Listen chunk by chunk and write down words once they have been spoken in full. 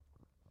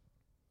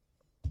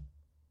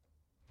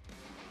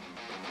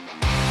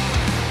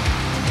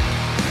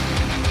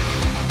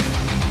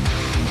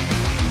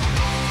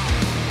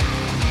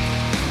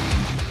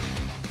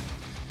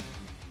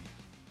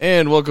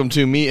And welcome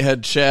to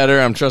Meathead Chatter.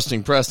 I'm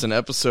Trusting Preston,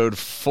 episode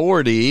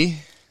 40.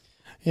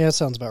 Yeah, that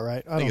sounds about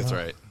right. I think it's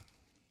right.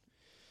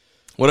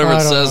 Whatever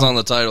it says on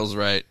the title's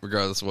right,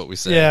 regardless of what we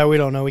say. Yeah, we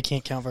don't know. We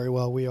can't count very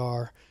well. We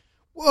are.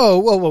 Whoa.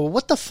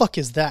 What the fuck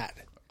is that?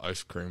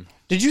 Ice cream.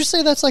 Did you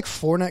say that's like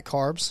 4 net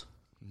carbs?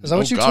 Is that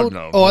what you God, told?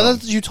 no. Oh, I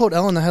thought you told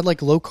Ellen that had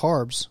like low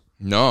carbs.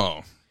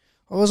 No.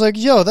 I was like,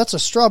 yo, that's a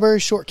strawberry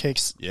shortcake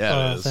it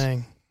is.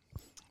 thing.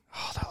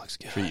 Oh, that looks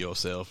good. Treat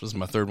yourself. This is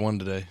my third one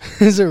today.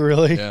 Is it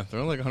really? Yeah, they're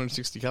only like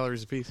 160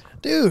 calories a piece.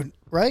 Dude,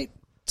 right?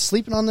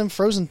 Sleeping on them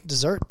frozen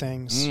dessert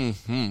things.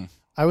 Mm-hmm.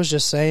 I was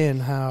just saying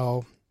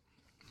how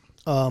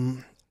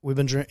we've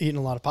been eating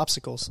a lot of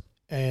popsicles,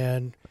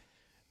 and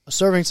a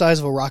serving size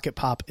of a rocket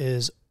pop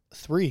is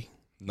 3.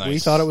 Nice. We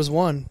thought it was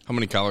 1. How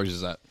many calories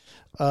is that?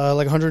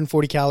 Like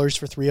 140 calories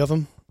for 3 of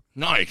them.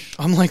 Nice.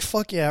 I'm like,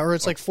 fuck yeah. Or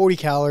it's like 40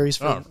 calories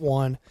for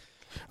 1.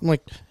 I'm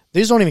like,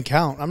 these don't even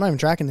count. I'm not even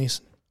tracking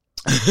these.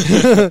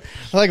 I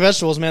like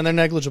vegetables, man. They're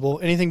negligible.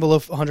 Anything below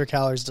 100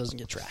 calories doesn't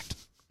get tracked.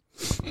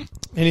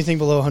 Anything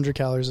below 100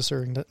 calories a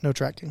serving, no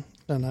tracking.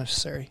 Not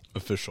necessary.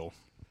 Official.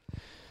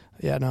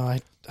 Yeah, no,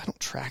 I don't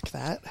track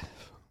that.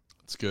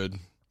 That's good.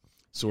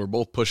 So we're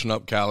both pushing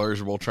up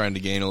calories. We're both trying to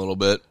gain a little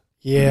bit.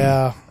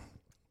 Yeah.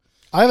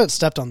 I haven't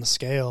stepped on the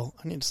scale.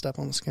 I need to step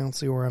on the scale and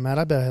see where I'm at.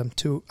 I bet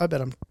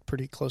I'm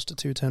pretty close to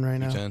 210 right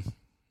now. 210.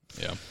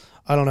 Yeah.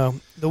 I don't know.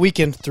 The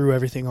weekend threw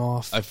everything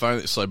off.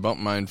 I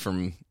bumped mine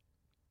from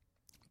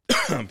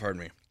pardon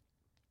me,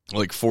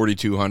 like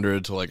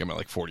 4,200 to like I'm at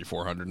like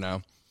 4,400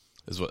 now.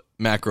 Is what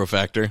Macro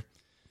Factor.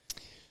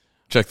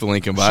 Check the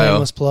link in bio.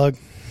 Shameless plug.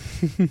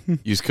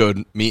 Use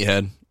code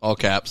Meathead, all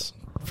caps.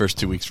 First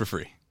 2 weeks for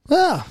free.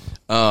 Ah.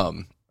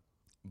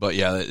 But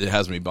yeah, it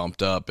has me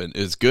bumped up, and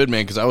it's good,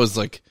 man. Because I was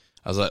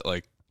at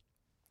like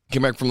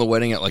came back from the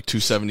wedding at like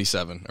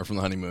 277, or from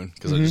the honeymoon,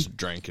 because I just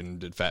drank and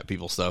did fat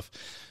people stuff,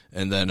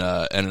 and then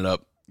ended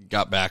up.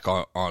 Got back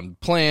on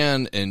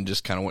plan and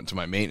just kind of went to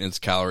my maintenance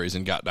calories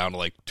and got down to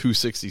like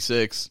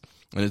 266,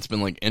 and it's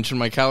been like inching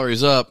my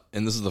calories up,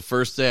 and this is the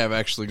first day I've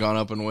actually gone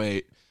up in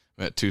weight.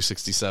 I'm at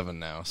 267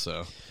 now,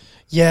 so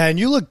Yeah, and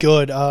you look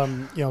good.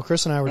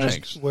 Chris and I were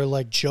Thanks. we're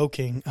like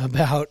joking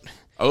about.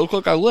 I look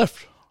like I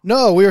lift.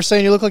 No, we were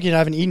saying you look like you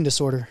have an eating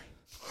disorder.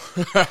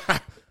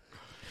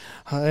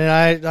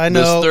 And I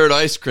know This third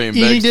ice cream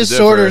begs eating to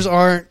disorders differ.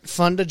 aren't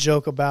fun to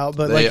joke about,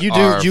 but They like you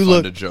are do, you fun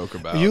look to joke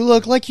about. You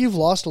look like you've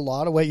lost a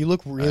lot of weight. You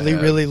look really,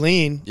 really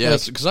lean. Yeah,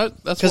 because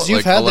that's what, you've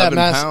like had 11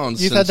 that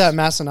pounds. You've since, had that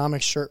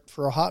Massonomics shirt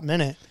for a hot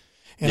minute,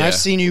 and Yeah. I've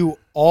seen you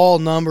all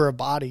number of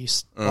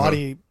bodies.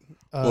 Body.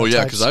 Well, yeah,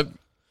 types. because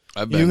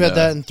I've been. You had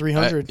that in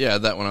 300. Yeah,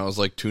 that when I was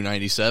like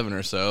 297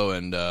 or so,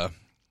 and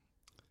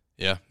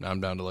yeah, now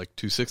I'm down to like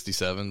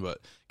 267, but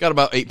got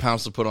about 8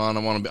 pounds to put on.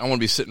 I want to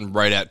be sitting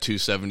right at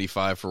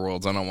 275 for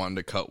Worlds. I don't want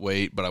to cut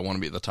weight, but I want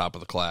to be at the top of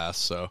the class.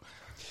 So,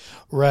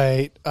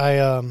 right,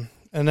 and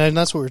then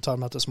that's what we were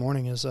talking about this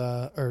morning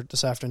or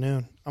this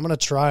afternoon. I'm gonna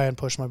try and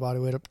push my body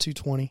weight up to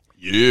 220.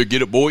 yeah,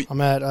 get it, boy.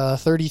 I'm at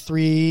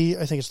 33.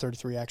 I think it's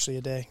 33 actually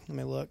a day. Let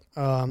me look.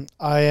 I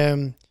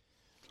am,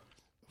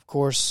 of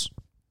course,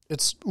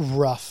 it's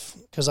rough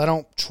because I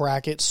don't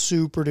track it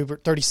super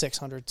duper.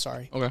 3,600.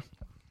 Sorry. Okay.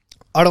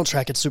 I don't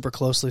track it super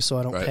closely, so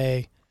I don't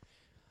pay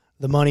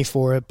the money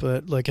for it.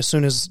 But like as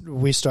soon as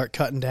we start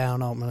cutting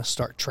down, I'm going to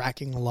start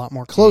tracking a lot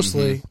more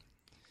closely.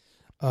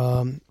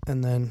 And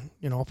then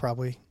I'll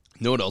probably.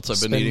 You know what else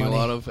I've been eating a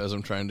lot of as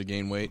I'm trying to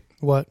gain weight?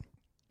 What?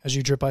 As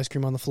you drip ice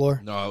cream on the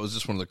floor? No, it was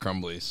just one of the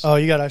crumblies. Oh,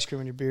 you got ice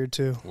cream in your beard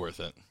too. Worth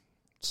it.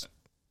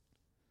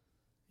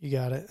 You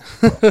got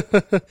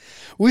it.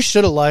 We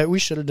should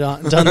have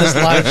done this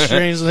live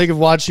stream so they could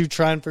watch you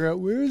try and figure out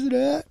where is it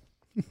at.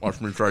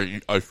 Watch me try to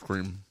eat ice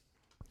cream.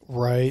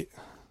 Right.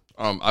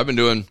 I've been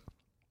doing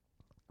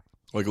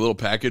like a little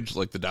package,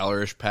 like the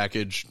 $1-ish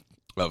package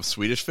of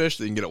Swedish fish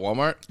that you can get at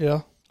Walmart.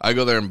 Yeah. I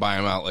go there and buy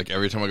them out. Like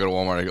every time I go to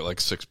Walmart, I get like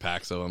 6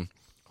 packs of them.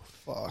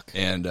 Fuck.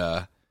 And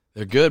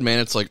they're good, man.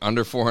 It's like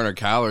under 400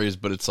 calories,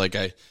 but it's like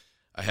I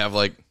have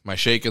like my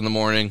shake in the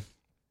morning.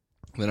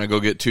 Then I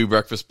go get 2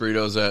 breakfast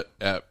burritos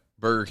at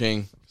Burger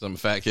King because I'm a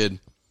fat kid.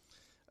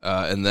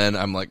 And then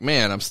I'm like,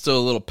 man, I'm still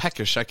a little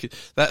peckish.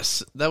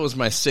 That was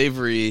my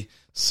savory,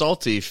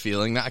 salty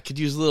feeling. I could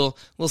use a little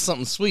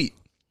something sweet.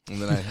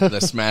 And then I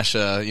smash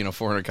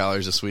 400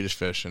 calories of Swedish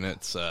fish, and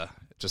it's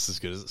just as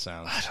good as it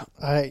sounds.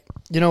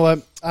 You know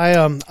what? I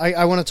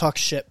want to talk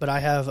shit, but I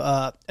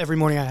have every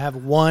morning I have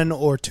 1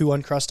 or 2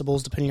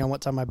 Uncrustables depending on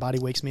what time my body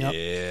wakes me up.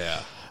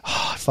 Yeah.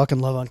 I fucking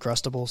love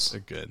Uncrustables.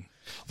 They're good.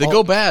 They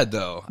go bad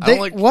though. I They,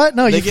 don't like what?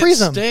 No, they you get freeze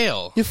them.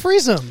 Stale. You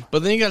freeze them.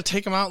 But then you got to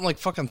take them out and like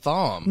fucking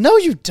thaw them. No,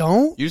 you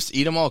don't. You just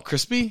eat them all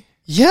crispy.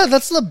 Yeah,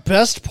 that's the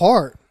best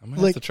part. I might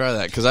have to try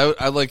that because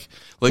I like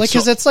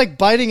because it's like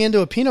biting into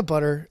a peanut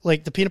butter.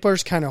 Like the peanut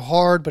butter's kind of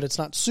hard, but it's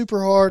not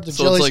super hard. The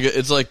so jelly's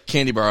it's like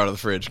candy bar out of the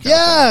fridge.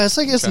 Yeah, it's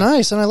like it's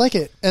nice and I like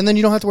it. And then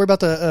you don't have to worry about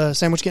the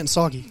sandwich getting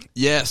soggy.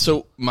 Yeah,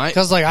 so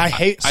because like I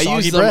hate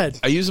soggy bread.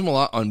 I use them a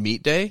lot on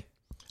meat day.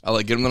 I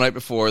like get them the night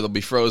before. They'll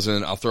be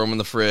frozen. I'll throw them in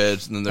the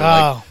fridge, and then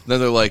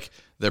they're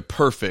they're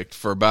perfect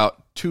for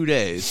about 2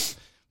 days.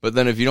 But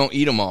then if you don't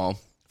eat them all,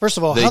 first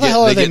of all, how the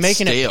hell are they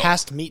making stale. it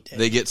past meat day?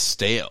 They get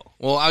stale.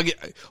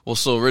 Well,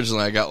 so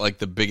originally I got like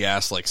the big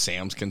ass like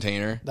Sam's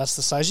container. That's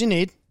the size you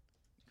need.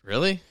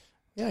 Really?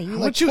 Yeah, you How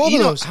like much you 12 eat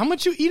of on, those. how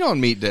much you eat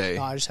on meat day?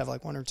 No, I just have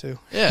like 1 or 2.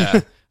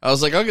 Yeah. I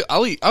was like,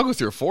 I'll go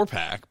through a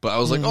 4-pack, but I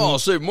was like, I'll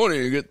save money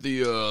and get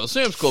the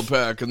Sam's Club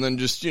pack and then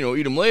just,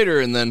 eat them later.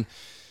 And then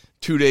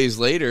 2 days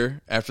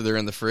later, after they're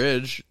in the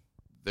fridge,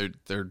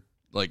 they're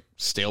like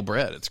stale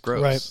bread. It's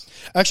gross.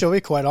 Right. Actually, I'll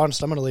be quite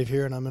honest. I'm going to leave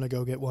here and I'm going to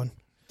go get one.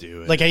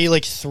 Do it. Like I eat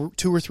like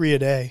 2 or 3 a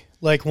day,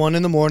 like 1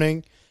 in the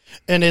morning.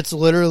 And it's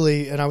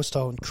literally, and I was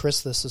telling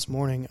Chris this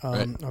morning,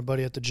 our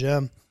buddy at the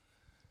gym.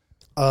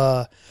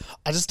 I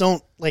just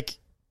don't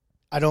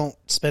I don't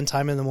spend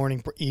time in the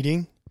morning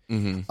eating.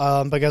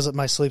 Because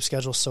my sleep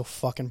schedule is so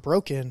fucking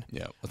broken.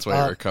 Yeah, that's why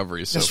your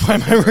recovery is so That's why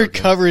my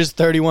recovery is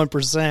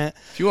 31%.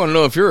 If you want to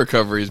know if your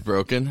recovery is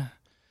broken,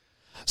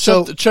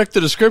 check the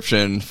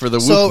description for the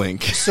Whoop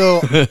link. So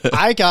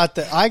I got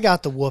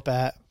the Whoop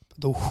app,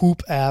 the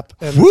Whoop app,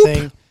 and the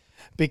thing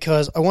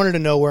because I wanted to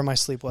know where my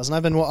sleep was, and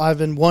I've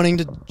been wanting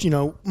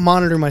to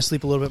monitor my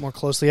sleep a little bit more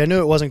closely. I knew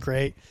it wasn't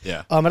great,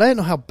 but I didn't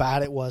know how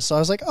bad it was. So I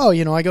was like,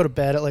 I go to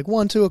bed at like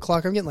 1, 2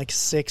 o'clock. I'm getting like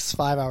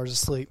 5 hours of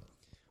sleep,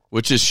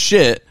 which is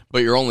shit.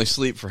 But you're only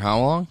asleep for how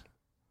long?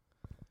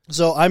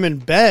 So I'm in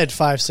bed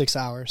 5, 6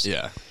 hours.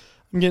 Yeah,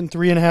 I'm getting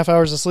 3.5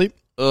 hours of sleep.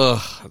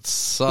 Ugh, it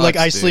sucks. Like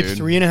I sleep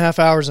 3.5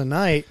 hours a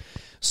night.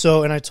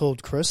 So, and I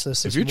told Chris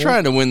this. If you're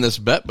trying to win this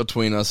bet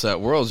between us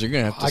at Worlds, you're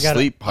gonna have to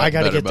sleep. I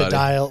gotta get buddy. the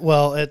dial.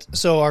 Well,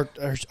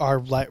 our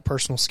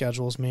personal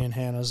schedules, me and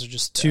Hannah's, are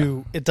just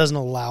too. It doesn't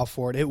allow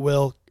for it. It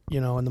will,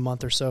 in the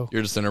month or so.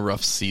 You're just in a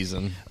rough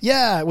season.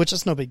 Yeah, which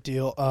is no big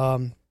deal.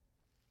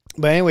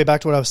 But anyway,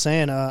 back to what I was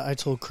saying. I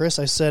told Chris.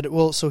 I said,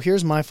 well, so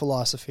here's my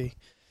philosophy.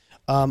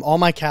 All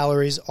my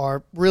calories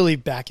are really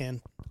back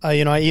in.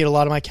 I eat a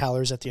lot of my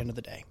calories at the end of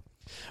the day.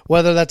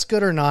 Whether that's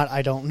good or not,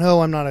 I don't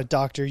know. I'm not a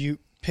doctor. You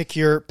pick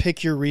your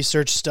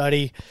research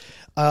study.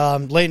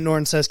 Leighton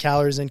Norton says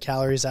calories in,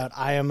 calories out.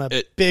 I am a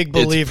big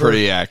believer. It's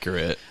pretty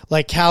accurate.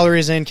 Like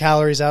calories in,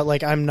 calories out.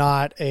 Like I'm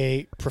not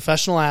a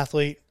professional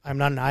athlete. I'm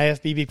not an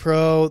IFBB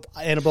pro.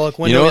 Anabolic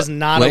window is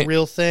not a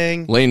real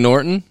thing. Leighton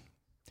Norton,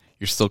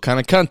 you're still kind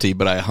of cunty,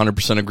 but I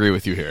 100% agree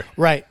with you here.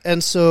 Right.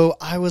 And so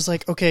I was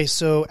like, okay,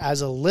 so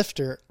as a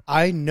lifter,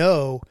 I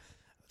know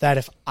that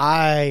if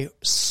I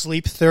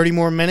sleep 30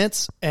 more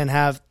minutes and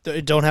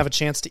don't have a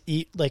chance to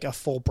eat like a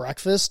full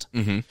breakfast,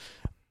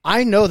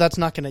 I know that's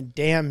not going to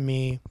damn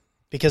me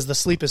because the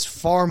sleep is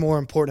far more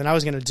important. And I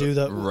was going to do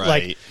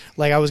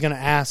like I was going to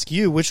ask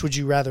you, which would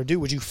you rather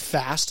do? Would you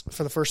fast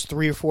for the first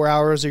 3 or 4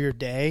 hours of your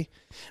day,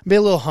 be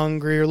a little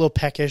hungry or a little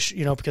peckish,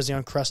 because the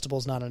Uncrustable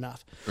is not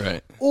enough,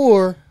 right?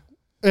 Or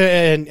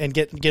and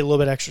get a little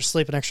bit extra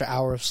sleep, an extra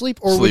hour of sleep,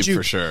 or would you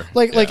for sure,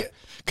 like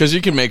because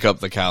you can make up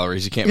the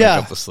calories, you can't make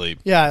up the sleep.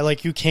 Yeah,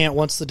 like you can't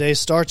once the day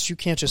starts, you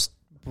can't just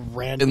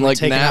randomly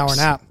take an hour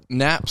nap.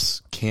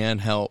 Naps can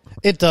help.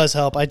 It does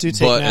help. I do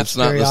take naps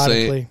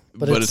periodically,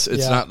 but it's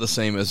not the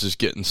same as just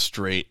getting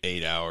straight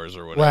 8 hours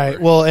or whatever.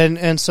 Right. Well,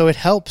 and so it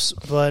helps,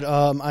 but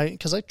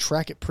because I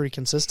track it pretty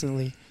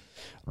consistently,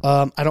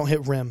 I don't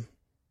hit REM.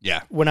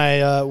 Yeah. When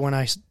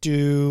I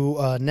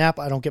do nap,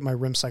 I don't get my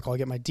REM cycle. I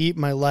get my deep,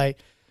 my light,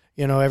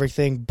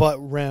 everything but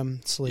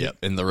REM sleep. Yep,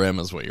 and the REM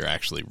is what you're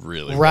actually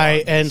really right.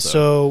 wanting, and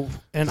so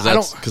I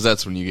don't, because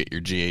that's when you get your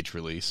GH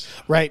release.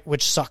 Right,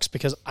 which sucks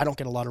because I don't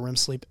get a lot of REM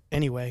sleep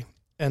anyway,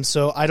 and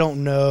so I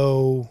don't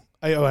know.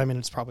 I mean,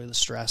 it's probably the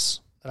stress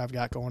that I've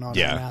got going on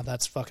right now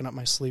that's fucking up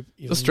my sleep.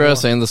 The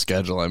stress and the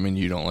schedule. I mean,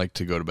 you don't like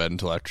to go to bed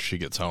until after she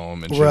gets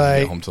home, and she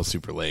doesn't get home till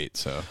super late.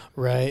 So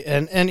right,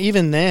 and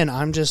even then,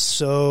 I'm just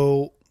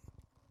so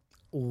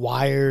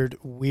wired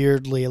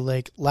weirdly.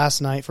 Like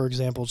last night, for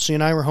example, she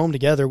and I were home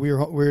together. We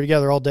were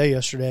together all day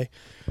yesterday.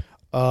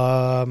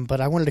 But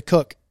I wanted to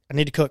cook. I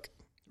need to cook.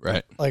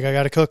 Right. Like I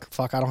got to cook.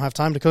 Fuck, I don't have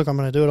time to cook. I'm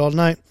going to do it all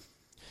night.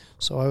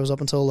 So I was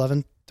up until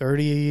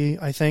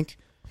 11:30, I think,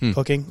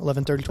 cooking.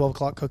 11:30, 12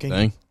 o'clock cooking.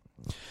 Dang.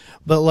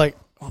 But like,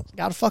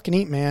 gotta fucking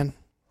eat, man.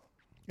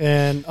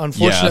 And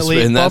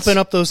unfortunately, bumping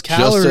up those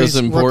calories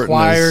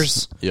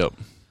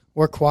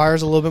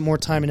requires a little bit more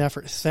time and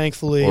effort.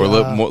 Thankfully, or a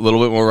little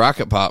bit more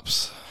rocket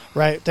pops.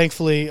 Right.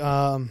 Thankfully,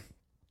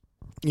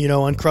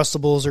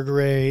 Uncrustables are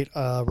great.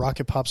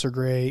 Rocket Pops are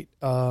great.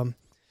 We're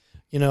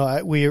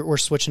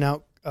switching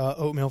out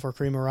oatmeal for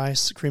cream of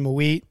rice, cream of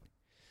wheat.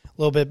 A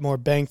little bit more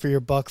bang for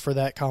your buck for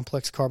that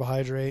complex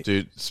carbohydrate.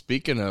 Dude,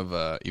 speaking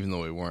of, even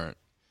though we weren't,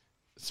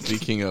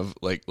 speaking of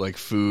like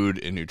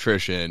food and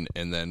nutrition,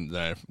 and then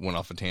I went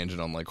off a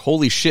tangent on like,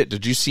 holy shit,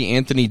 did you see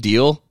Anthony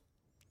Deal?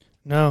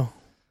 No.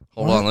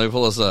 Hold on, let me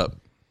pull this up.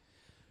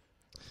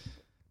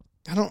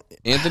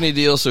 Anthony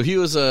Deal, so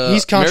he's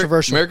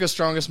controversial. America's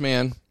Strongest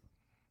Man.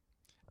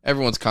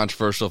 Everyone's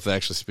controversial if they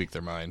actually speak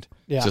their mind.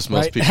 Yeah, just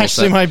most people.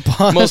 Actually, my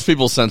boss, most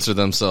people censor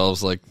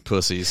themselves like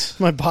pussies.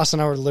 My boss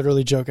and I were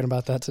literally joking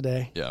about that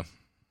today. Yeah.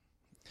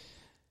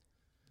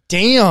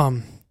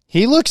 Damn,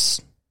 he looks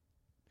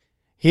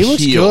Peeled.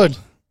 good.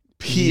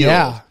 Peeled.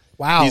 Yeah.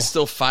 Wow. He's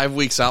still 5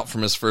 weeks out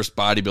from his first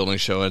bodybuilding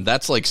show, and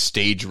that's like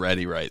stage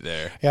ready right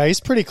there. Yeah, he's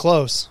pretty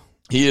close.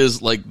 He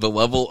is like the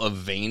level of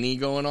veiny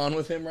going on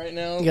with him right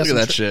now. Look at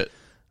that shit.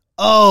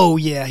 Oh,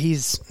 yeah,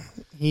 he's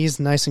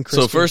nice and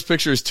crispy. So first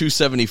picture is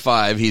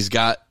 275. He's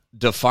got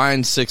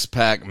defined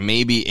 6-pack,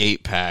 maybe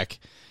 8-pack.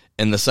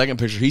 And the second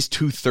picture, he's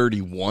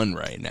 231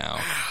 right now.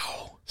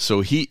 Wow.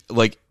 So he,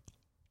 like,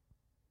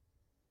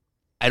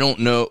 I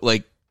don't know,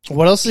 like,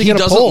 what else is he going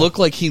to pull? He doesn't look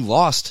like he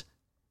lost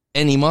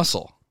any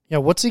muscle. Yeah,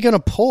 what's he going to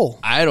pull?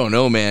 I don't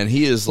know, man.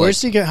 He is like... Where's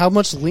he get? How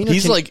much leaner?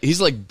 He's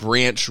like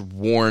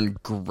branch-worn,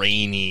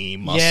 grainy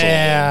muscle,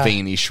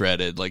 veiny,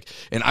 shredded. Like,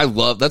 and I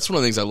love... That's one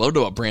of the things I loved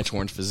about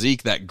branch-worn's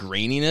physique, that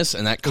graininess,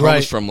 and that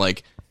comes from,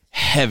 like,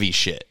 heavy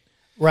shit.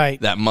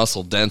 Right. That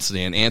muscle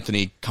density. And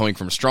Anthony, coming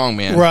from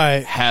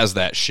strongman, has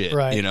that shit,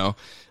 you know?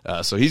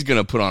 So he's going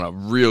to put on a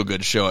real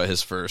good show at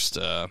his first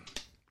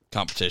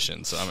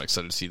competition, so I'm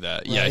excited to see that.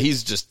 Right. Yeah,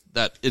 he's just...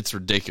 that. It's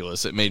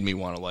ridiculous. It made me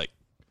want to, like,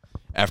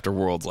 after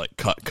Worlds, like,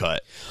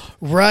 cut.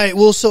 Right.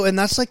 Well, so, and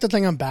that's, like, the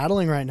thing I'm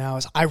battling right now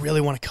is I really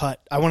want to cut.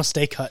 I want to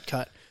stay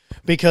cut.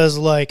 Because,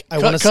 like, I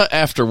want to... Cut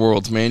after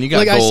Worlds, man. You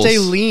got goals. I stay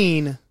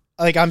lean.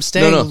 Like, I'm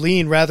staying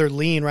lean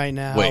right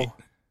now. Wait.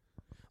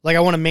 Like,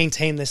 I want to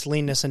maintain this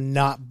leanness and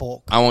not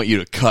bulk. I want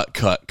you to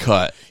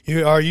cut.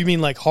 You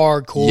mean, like,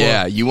 hardcore?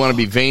 Yeah, you want to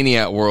be veiny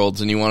at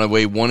Worlds, and you want to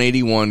weigh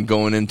 181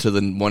 going into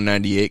the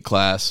 198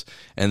 class,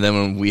 and then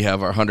when we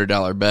have our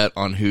 $100 bet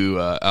on who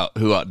outdots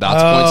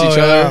points each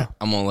other,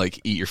 I'm going to, like,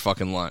 eat your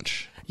fucking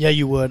lunch. Yeah,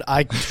 you would.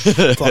 I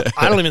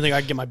don't even think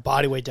I could get my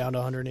body weight down to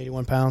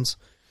 181 pounds.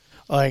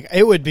 Like,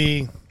 it would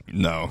be...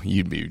 No,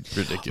 you'd be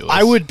ridiculous.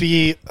 I would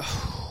be...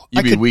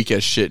 You'd be weak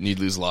as shit, and you'd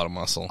lose a lot of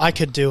muscle. I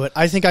could do it.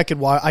 I think I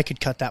could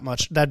cut that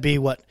much. That'd be,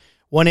 what,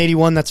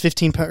 181, that's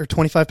 15 or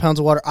 25 pounds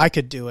of water. I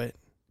could do it.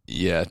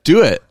 Yeah,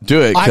 do it,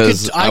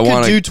 because I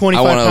could do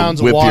 25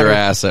 pounds of water. Whip your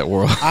ass at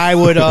World. I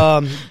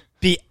would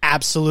be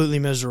absolutely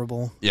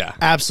miserable. Yeah.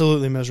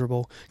 Absolutely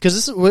miserable. Because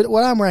this is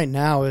what I'm right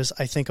now is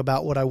I think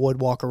about what I would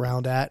walk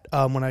around at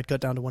when I'd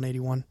cut down to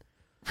 181.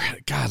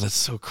 God, that's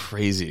so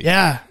crazy.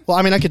 Yeah. Well,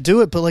 I mean, I could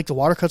do it, but, like, the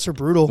water cuts are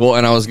brutal. Well,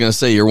 and I was going to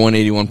say, your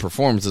 181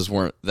 performances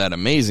weren't that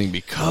amazing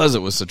because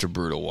it was such a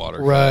brutal water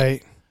cut.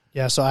 Right.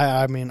 Yeah, so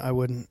I mean, I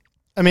wouldn't.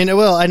 I mean,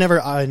 well, I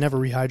never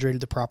rehydrated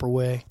the proper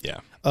way.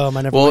 Yeah. I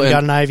never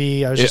got an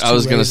IV. I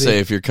was going to say,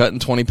 if you're cutting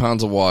 20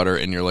 pounds of water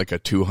and you're like a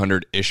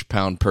 200-ish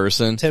pound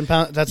person, 10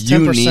 pounds, that's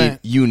 10%.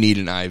 You need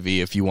an IV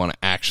if you want to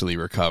actually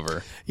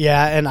recover.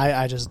 Yeah, and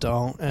I just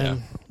don't.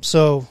 And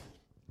so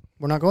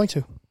we're not going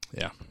to.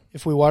 Yeah.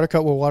 If we water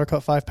cut, we'll water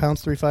cut 5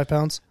 pounds, 5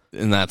 pounds.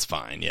 And that's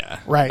fine, yeah.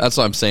 Right. That's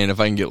what I'm saying. If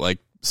I can get, like,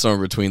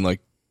 somewhere between, like,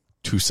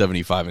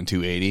 275 and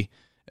 280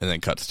 and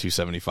then cut to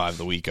 275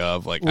 the week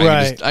of, like,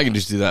 I can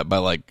just do that by,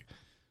 like,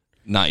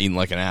 not eating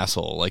like an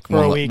asshole. Like,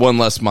 one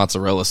less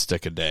mozzarella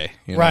stick a day.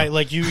 You know? Right.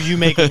 Like, you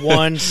make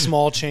one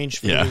small change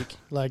for the week.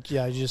 Like,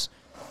 yeah, you just...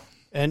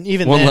 And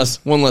even one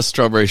less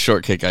strawberry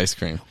shortcake ice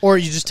cream. Or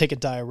you just take a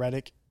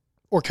diuretic.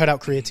 Or cut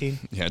out creatine.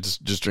 Yeah,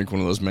 just drink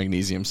one of those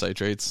magnesium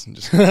citrates and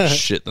just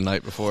shit the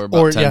night before,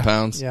 about 10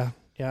 pounds. Yeah.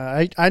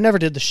 I never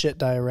did the shit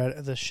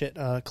diuretic, the shit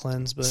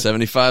cleanse, but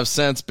 75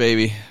 cents,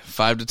 baby,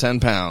 5 to 10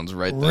 pounds,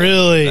 right there.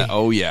 Really?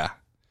 Oh yeah.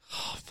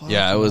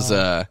 Yeah, it was.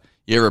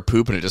 You ever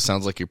poop and it just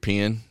sounds like you're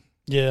peeing?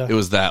 Yeah. It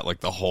was that like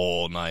the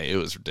whole night. It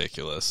was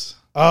ridiculous.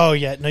 Oh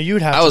yeah, no, you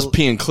would have. I was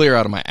peeing clear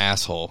out of my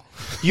asshole.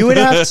 You would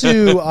have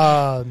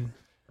to.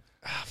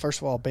 First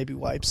of all, baby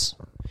wipes.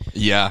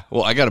 Yeah,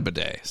 well, I got a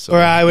bidet, so or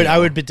I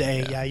would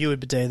bidet. Yeah, you would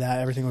bidet that.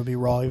 Everything would be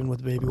raw, even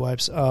with baby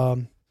wipes.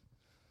 That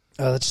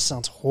just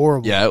sounds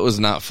horrible. Yeah, it was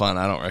not fun.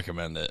 I don't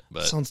recommend it.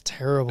 But sounds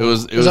terrible.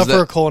 Was that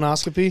for a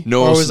colonoscopy?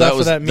 No, or was that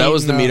for that meat? That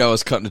was the meat I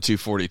was cutting to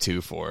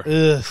 242 for.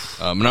 Ugh.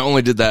 And I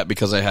only did that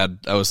because I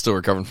was still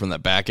recovering from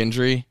that back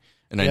injury,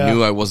 and I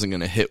knew I wasn't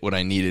going to hit what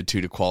I needed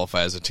to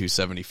qualify as a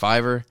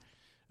 275er,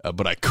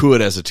 but I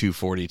could as a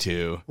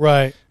 242.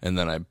 Right. And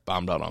then I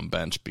bombed out on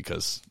bench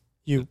because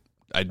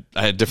I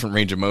had different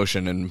range of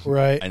motion, and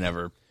I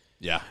never,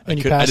 And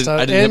you passed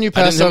out. And you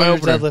passed out on your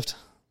deadlift.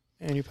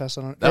 And you passed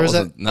on. That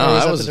wasn't. No,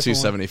 that was a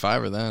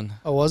 275er then.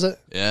 Oh, was it?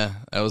 Yeah,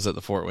 I was at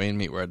the Fort Wayne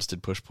meet where I just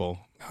did push pull.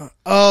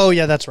 Oh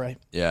yeah, that's right.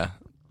 Yeah.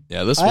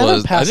 This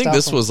was. I think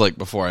this was like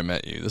before I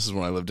met you. This is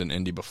when I lived in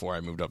Indy before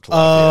I moved up to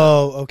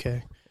Lafayette. Oh,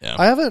 okay. Yeah.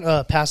 I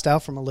haven't passed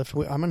out from a lift.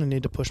 I'm going to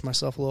need to push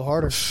myself a little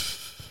harder.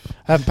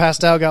 I haven't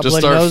passed out, got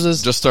bloody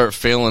noses. Just start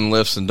failing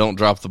lifts and don't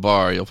drop the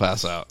bar. You'll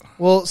pass out.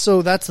 Well,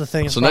 so that's the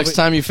thing. So next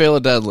time you fail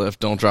a deadlift,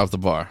 don't drop the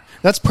bar.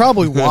 That's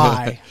probably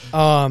why.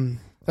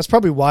 That's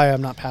probably why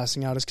I'm not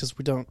passing out is because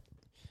we don't.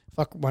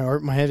 Fuck,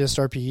 my heaviest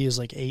RPE is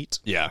like 8.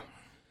 Yeah.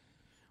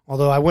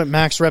 Although I went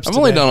max reps I've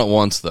only done it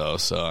once, though,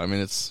 so, I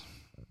mean,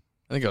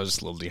 I think I was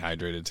just a little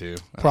dehydrated, too.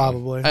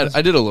 Probably.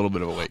 I did a little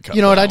bit of a weight cut.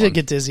 You know what? I did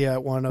get dizzy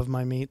at one of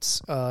my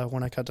meets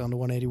when I cut down to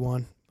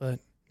 181, but,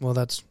 well,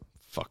 that's...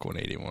 Fuck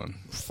 181.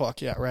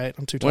 Fuck, yeah, right.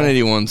 I'm too tall.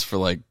 181's for,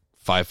 like,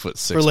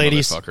 5'6" for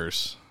ladies.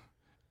 Motherfuckers.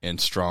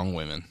 And strong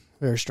women.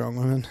 Very strong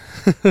women.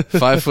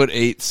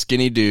 5'8"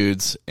 skinny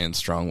dudes and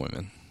strong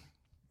women.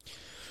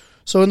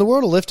 So in the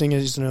world of lifting,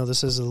 as you know,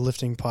 this is a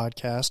lifting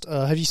podcast.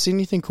 Have you seen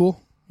anything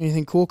cool?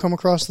 Anything cool come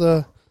across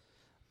the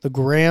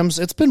grams?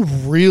 It's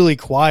been really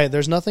quiet.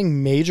 There's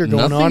nothing major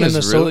going on in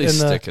the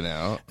sticking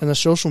out in the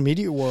social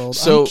media world.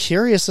 So I'm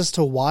curious as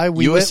to why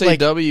we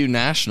USAW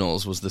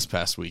Nationals was this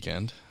past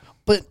weekend,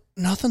 but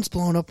nothing's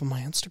blowing up on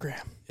my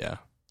Instagram. Yeah,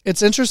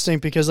 it's interesting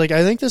because I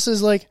think this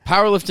is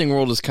powerlifting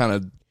world is kind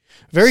of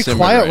very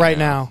quiet right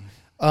now.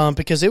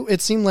 Because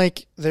it seemed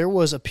like there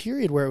was a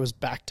period where it was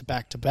back to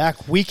back to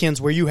back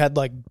weekends where you had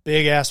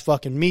big ass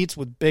fucking meets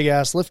with big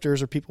ass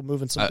lifters or people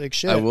moving some big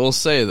shit. I will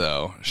say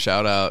though,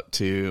 shout out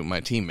to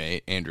my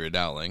teammate Andrea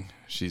Dowling.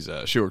 She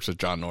works with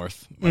John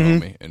North, my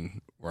homie,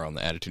 and we're on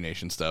the Attitude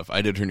Nation stuff.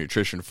 I did her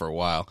nutrition for a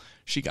while.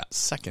 She got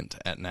second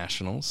at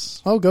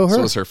nationals. Oh, go her! So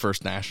it was her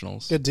first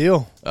nationals. Good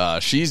deal.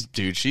 She's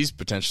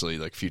potentially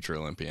future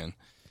Olympian.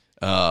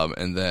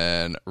 And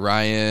then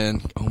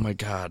Ryan. Oh my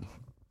God.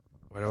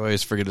 Why do I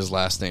always forget his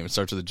last name? It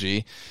starts with a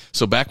G.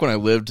 So back when I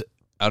lived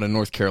out in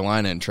North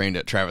Carolina and trained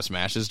at Travis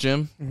Mash's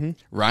gym,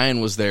 Ryan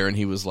was there and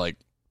he was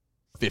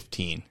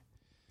 15.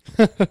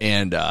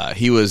 And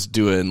he was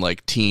doing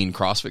teen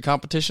CrossFit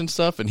competition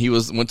stuff, and he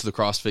went to the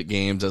CrossFit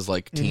games as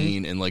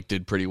teen and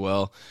did pretty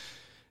well.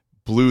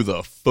 Blew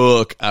the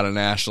fuck out of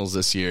nationals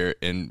this year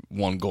and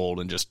won gold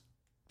and just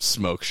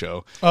smoke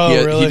show.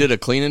 Oh, really? He did a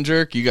clean and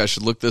jerk. You guys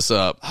should look this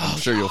up. I'm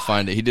sure you'll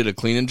find it. He did a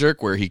clean and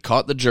jerk where he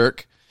caught the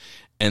jerk,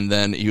 and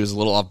then he was a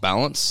little off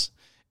balance,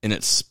 and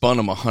it spun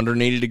him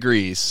 180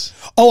 degrees.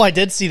 Oh, I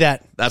did see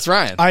that. That's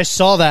Ryan. I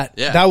saw that.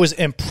 Yeah. That was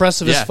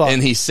impressive as fuck.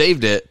 And he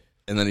saved it,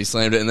 and then he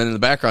slammed it. And then in the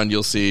background,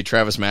 you'll see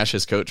Travis Mash,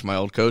 his coach, my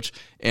old coach,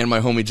 and my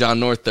homie John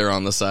North there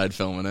on the side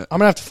filming it. I'm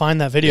going to have to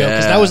find that video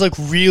because that was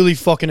really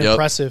fucking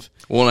impressive.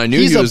 Well, I knew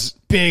he was a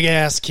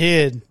big-ass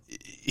kid.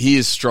 He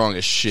is strong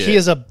as shit. He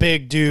is a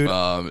big dude.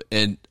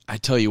 And I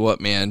tell you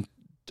what, man,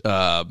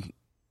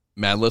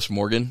 Madlifts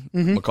Morgan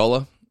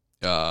McCullough,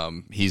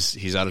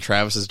 he's out of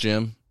Travis's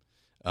gym.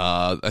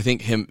 I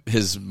think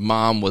his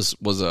mom was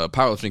a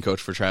powerlifting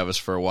coach for Travis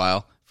for a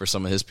while for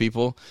some of his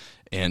people,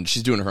 and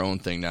she's doing her own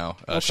thing now.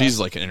 She's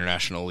an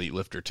international elite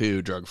lifter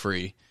too, drug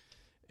free,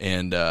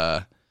 and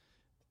so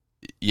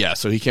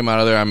he came out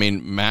of there. I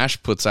mean,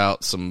 Mash puts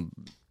out some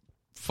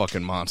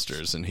fucking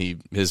monsters, and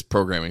his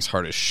programming's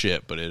hard as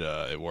shit, but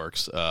it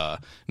works.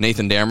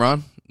 Nathan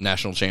Damron,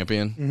 national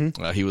champion.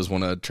 He was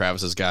one of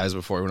Travis's guys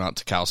before he went out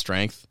to Cal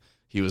Strength.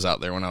 He was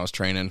out there when I was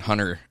training.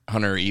 Hunter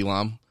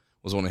Elam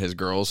was one of his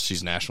girls.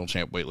 She's national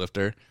champ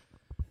weightlifter.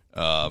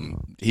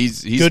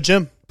 He's good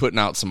gym, putting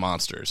out some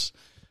monsters.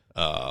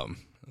 Now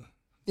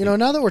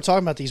that we're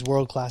talking about these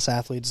world-class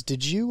athletes,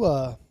 did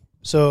you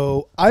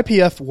so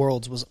IPF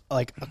Worlds was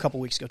a couple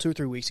weeks ago, 2 or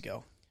 3 weeks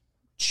ago.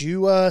 Did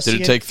you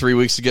did it take 3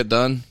 weeks to get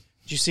done?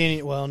 Did you see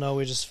any? Well, no,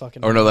 we just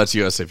fucking. Or no, that's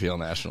USAPL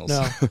Nationals.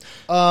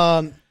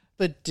 No.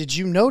 But did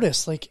you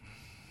notice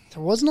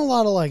there wasn't a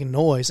lot of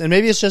noise, and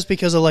maybe it's just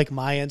because of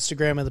my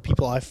Instagram and the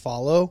people I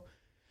follow.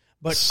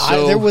 But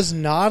there was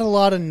not a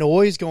lot of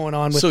noise going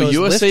on with those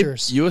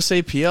lifters.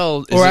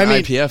 USAPL isn't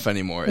IPF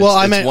anymore.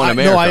 I meant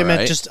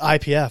right? just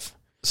IPF.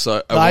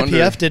 So the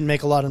IPF didn't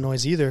make a lot of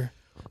noise either.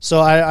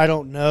 So I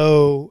don't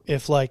know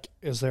if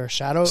is there a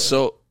shadow?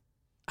 So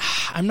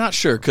I'm not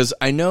sure because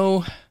I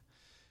know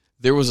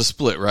there was a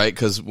split, right?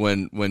 Because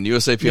when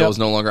USAPL was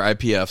no longer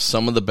IPF,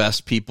 some of the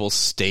best people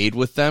stayed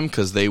with them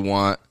because they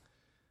want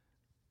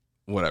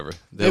whatever.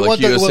 They like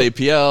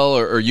USAPL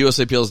or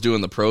USAPL is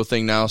doing the pro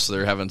thing now, so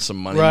they're having some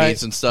money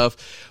meets and stuff.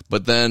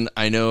 But then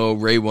I know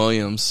Ray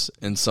Williams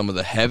and some of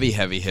the heavy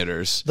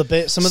hitters,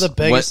 some of the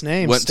biggest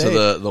names went to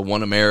the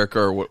One America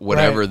or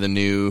whatever the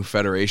new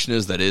federation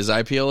is that is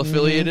IPL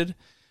affiliated.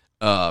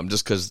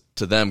 Just because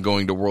to them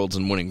going to Worlds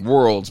and winning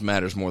Worlds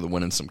matters more than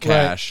winning some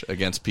cash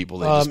against people.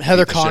 They just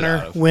Heather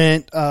Connor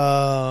went.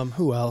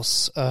 Who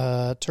else?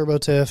 Turbo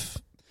Tiff.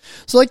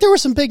 So there were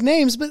some big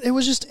names, but it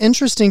was just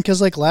interesting because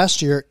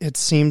last year it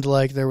seemed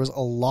like there was a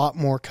lot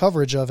more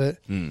coverage of it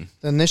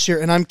than this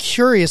year, and I'm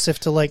curious if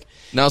to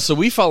now. So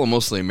we follow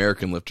mostly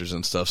American lifters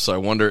and stuff. So I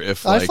wonder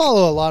if I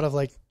follow a lot of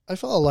I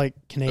follow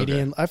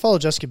Canadian. Okay. I follow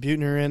Jessica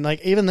Butner, and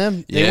even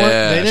them, they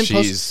didn't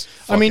post.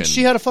 I mean,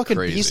 she had a fucking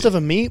beast of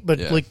a meet,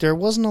 but there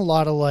wasn't a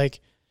lot of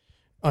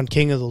on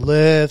King of the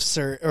Lifts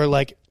or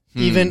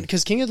even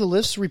because King of the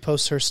Lifts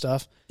reposts her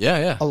stuff.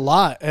 Yeah. A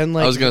lot. And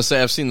I was going to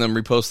say, I've seen them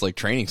repost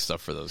training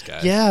stuff for those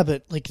guys. Yeah,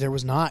 but there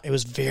was not. It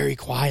was very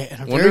quiet. And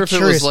I'm wonder very if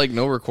curious. It was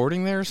no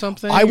recording there or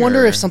something? I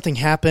wonder if something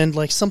happened,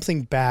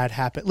 something bad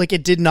happened.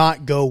 It did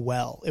not go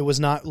well. It was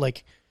not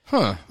it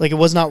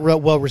was not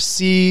well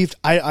received.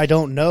 I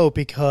don't know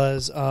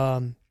because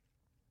Heather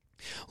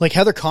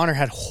Connor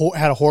had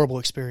a horrible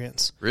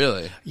experience.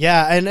 Really?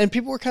 Yeah, and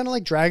people were kind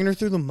of dragging her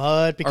through the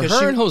mud because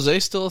Are her and Jose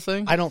still a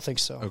thing? I don't think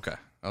so. Okay.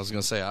 I was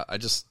going to say, I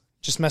just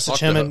message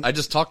him. And I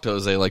just talked to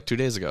Jose 2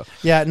 days ago.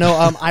 Yeah,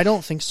 no, I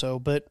don't think so.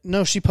 But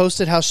no, she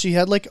posted how she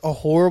had a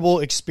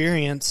horrible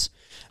experience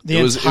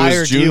It was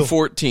June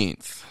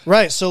 14th.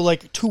 Right, so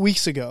 2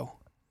 weeks ago.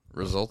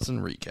 Results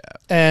and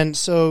recap. And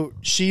so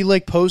she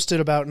posted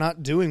about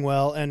not doing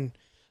well, and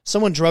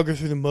someone drug her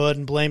through the mud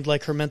and blamed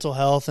like her mental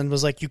health and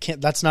was like, you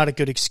can't, that's not a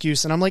good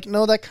excuse. And I'm like,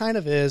 no, that kind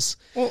of is.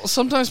 Well,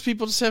 sometimes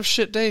people just have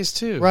shit days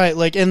too. Right.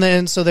 Like, and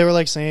then, so they were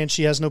like saying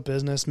she has no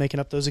business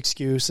making up those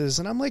excuses.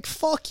 And I'm like,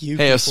 fuck you.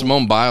 Hey, people. if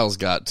Simone Biles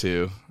got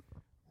to,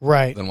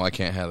 right. then why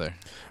can't Heather?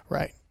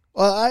 Right.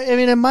 Well, I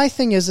mean, and my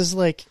thing is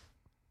like,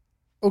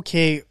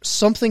 okay,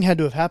 something had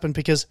to have happened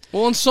because...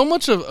 Well, and so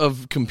much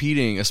of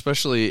competing,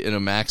 especially in a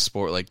max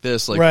sport like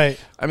this, like, right.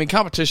 I mean,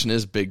 competition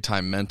is big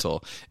time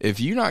mental. If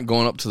you're not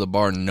going up to the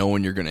bar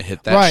knowing you're going to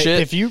hit that shit,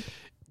 if you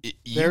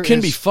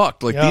can be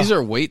fucked. Like, these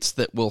are weights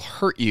that will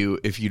hurt you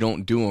if you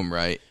don't do them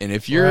right. And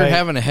if you're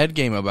having a head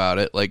game about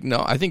it, like,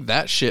 no, I think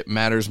that shit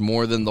matters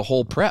more than the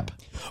whole prep.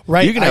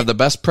 Right. You can have the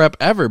best prep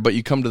ever, but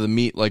you come to the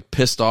meet like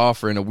pissed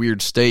off or in a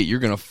weird state,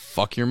 you're going to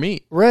fuck your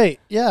meat. Right.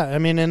 Yeah. I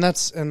mean, and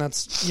that's,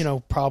 you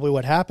know, probably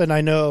what happened.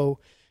 I know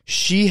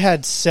she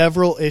had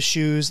several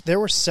issues. There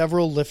were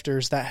several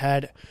lifters that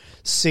had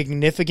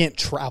significant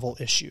travel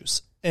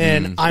issues.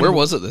 And where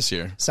was it this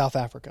year? South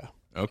Africa.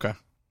 Okay.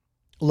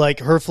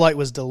 Like, her flight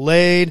was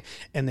delayed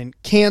and then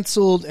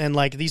canceled, and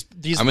like these.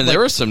 I mean, like, there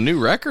were some new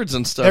records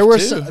and stuff. There were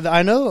too.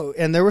 I know,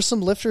 and there were some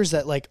lifters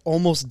that like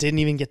almost didn't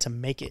even get to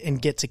make it and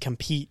get to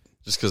compete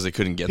just because they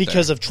couldn't get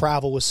because there. of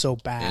travel was so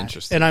bad.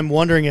 Interesting. And I'm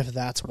wondering if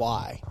that's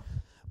why.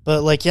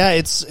 But like, yeah,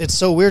 it's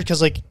so weird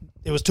because like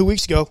it was 2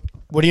 weeks ago.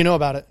 What do you know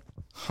about it?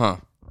 Huh?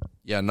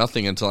 Yeah,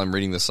 nothing until I'm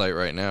reading the site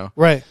right now.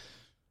 Right.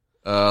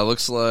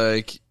 Looks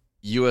like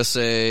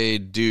USA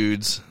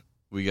dudes.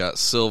 We got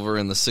silver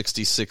in the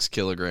 66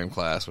 kilogram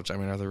class, which, I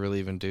mean, are there really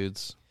even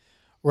dudes?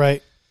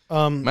 Right.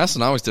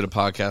 Massanomics did a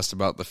podcast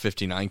about the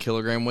 59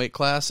 kilogram weight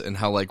class and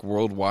how, like,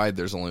 worldwide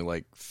there's only,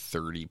 like,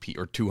 30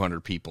 or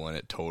 200 people in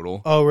it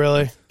total. Oh,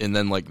 really? And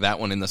then, like, that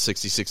one in the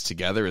 66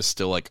 together is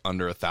still, like,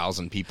 under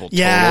 1,000 people total.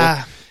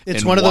 Yeah. It's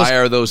and one of those. why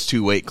are those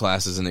two weight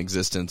classes in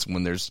existence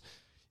when there's,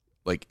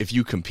 like, if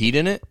you compete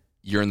in it,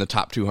 you're in the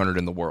top 200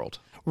 in the world.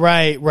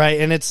 Right.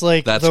 And it's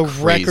like That's the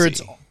crazy.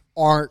 records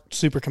aren't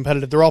super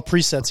competitive. They're all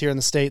presets here in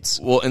the States.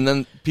 Well, and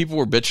then people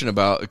were bitching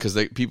about, because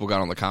people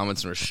got on the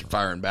comments and were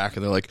firing back,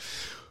 and they're like,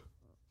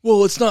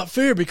 well, it's not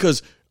fair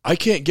because I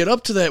can't get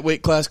up to that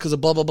weight class because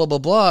of blah, blah, blah, blah,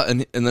 blah.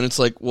 And then it's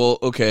like, well,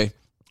 okay,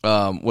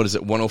 what is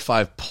it?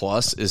 105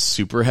 plus is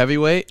super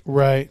heavyweight.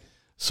 Right.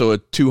 So a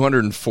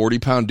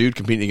 240-pound dude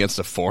competing against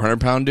a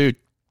 400-pound dude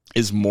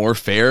is more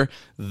fair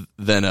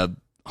than a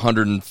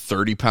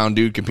 130-pound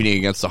dude competing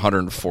against a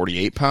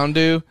 148-pound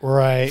dude.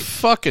 Right.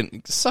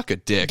 Fucking suck a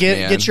dick,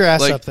 man. Get your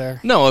ass up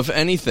there. No, if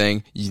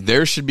anything,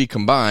 there should be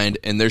combined,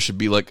 and there should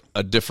be like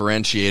a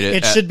differentiated.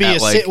 It should be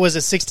was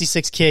it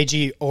 66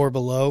 kg or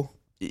below?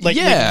 Like,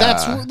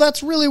 yeah,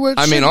 that's really what.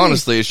 I mean,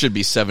 honestly, it should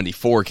be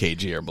 74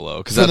 kg or below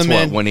because that's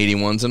what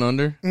 181s and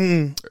under.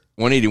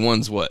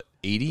 181's what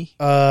 80?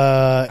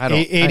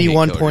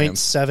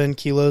 81.7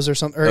 kilos or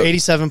something, or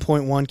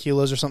 87.1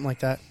 kilos or something like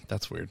that.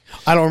 That's weird.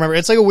 I don't remember.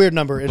 It's like a weird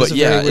number. It's a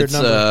very weird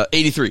number.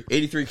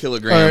 83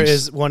 kilograms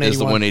is 181. Is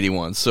the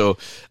 181. So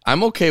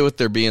I'm okay with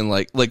there being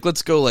like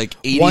let's go like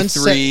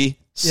 83,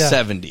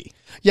 70.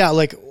 Yeah,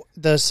 like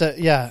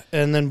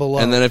and then below.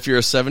 And then if you're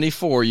a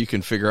 74, you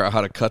can figure out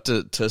how to cut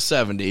to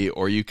 70,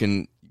 or you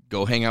can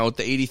go hang out with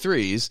the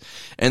 83s.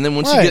 And then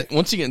once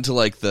you get into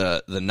like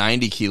the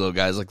 90 kilo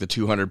guys, like the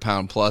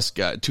 200-pound plus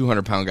guy,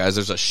 200-pound guys,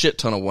 there's a shit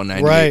ton of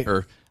 198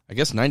 or I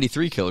guess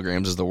 93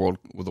 kilograms is the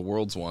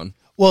world's one.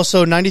 Well,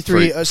 so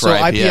 93. For so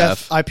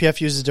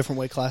IPF uses different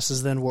weight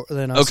classes than us.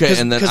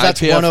 Okay, and then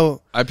that's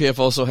IPF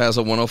also has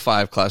a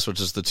 105 class, which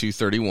is the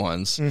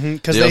 231s.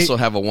 Mm-hmm, they also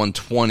have a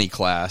 120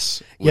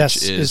 class,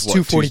 which is what,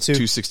 242.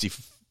 260.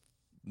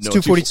 No,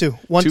 242.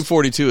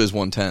 242 is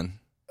 110.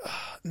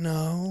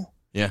 No.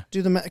 Yeah.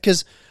 Do the math,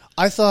 because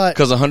I thought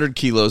 100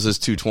 kilos is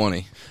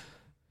 220.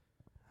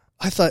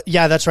 I thought,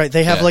 yeah, that's right.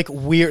 They have like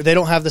weird. They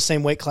don't have the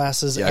same weight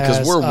classes. Yeah,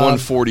 because we're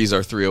 140s are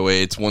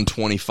 308s,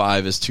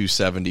 125 is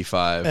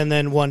 275, and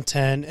then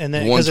 110, and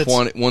then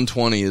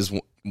 120 is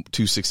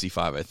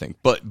 265, I think.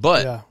 But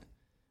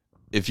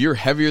if you're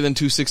heavier than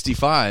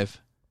 265,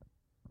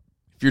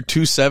 if you're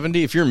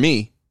 270, if you're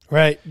me,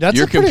 right,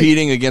 you're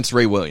competing against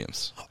Ray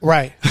Williams,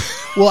 right?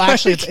 Well,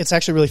 actually, it's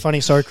actually really funny.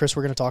 Sorry, Chris,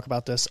 we're going to talk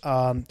about this.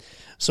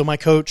 So my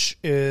coach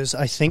is,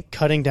 I think,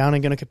 cutting down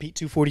and going to compete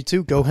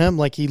 242. Go him.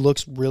 Like, he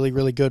looks really,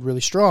 really good, really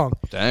strong.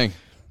 Dang.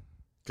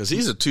 Because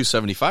he's a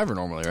 275er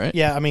normally, right?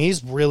 Yeah, I mean,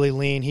 he's really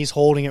lean. He's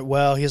holding it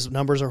well. His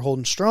numbers are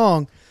holding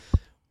strong.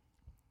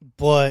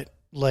 But,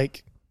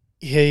 like,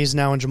 he's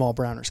now in Jamal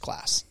Browner's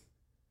class.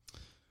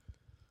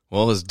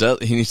 Well,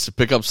 he needs to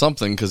pick up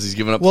something because he's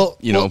giving up, so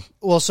he's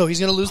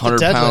going to lose the deadlift.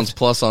 100 pounds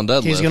plus on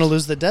deadlift. He's going to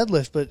lose the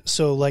deadlift. But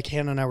so, like,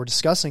 Hannah and I were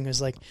discussing,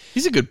 is like,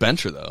 he's a good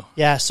bencher, though.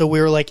 Yeah, so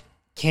we were like,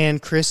 can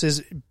Chris, as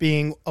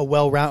being a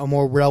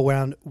more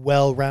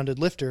well-rounded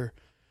lifter,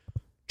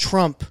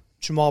 trump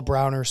Jamal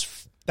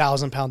Browner's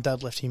 1,000-pound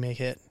deadlift he may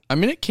hit? I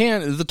mean, it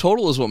can. The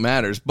total is what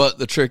matters. But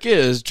the trick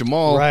is,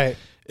 Jamal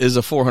is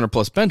a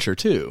 400-plus bencher,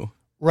 too.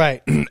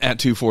 Right. At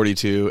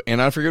 242.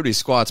 And I forget what he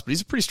squats, but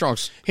he's a pretty strong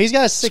He's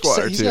got a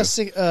squatter,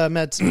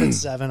 mid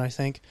 7, I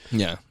think.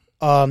 Yeah.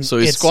 So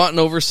he's squatting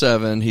over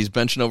 7, he's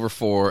benching over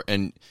 4,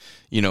 and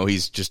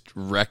he's just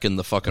wrecking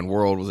the fucking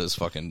world with his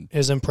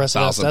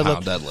impressive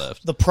 1,000-pound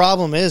deadlift. The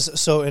problem is,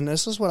 and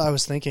this is what I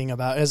was thinking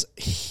about, is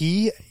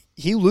he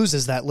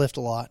loses that lift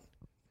a lot.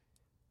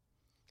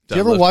 If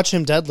you ever watch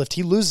him deadlift,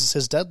 he loses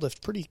his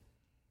deadlift pretty,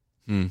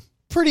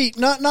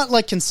 not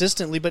like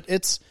consistently, but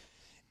it's.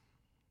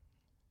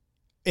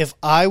 If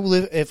I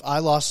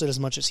lost it as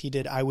much as he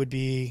did, I would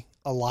be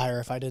a liar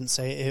if I didn't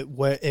say it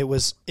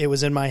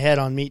was in my head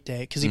on meet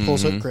day because he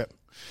pulls hook grip.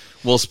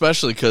 Well,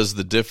 especially because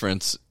the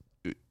difference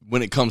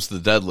when it comes to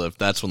the deadlift,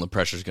 that's when the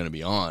pressure is going to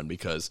be on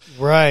because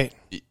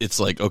it's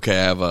like, okay,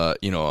 I have a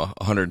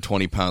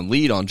 120-pound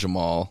lead on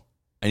Jamal.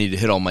 I need to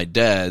hit all my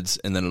deads,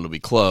 and then it'll be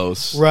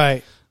close.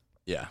 Right.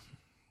 Yeah.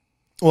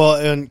 Well,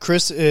 and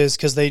Chris is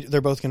because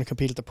they're both going to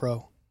compete at the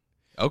pro.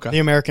 Okay. The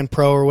American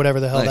Pro or whatever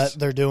the hell that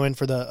they're doing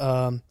for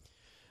the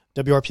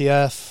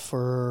WRPF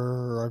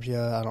or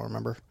RPF. I don't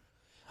remember.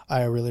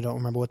 I really don't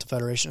remember what the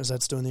federation is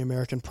that's doing the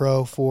American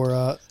Pro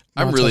for.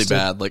 I'm really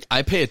bad. Like,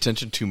 I pay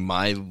attention to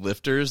my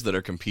lifters that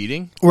are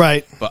competing.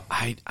 Right. But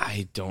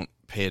I don't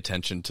pay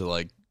attention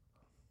to,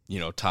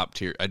 top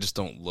tier. I just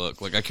don't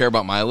look. Like, I care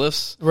about my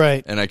lifts.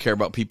 Right. And I care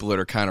about people that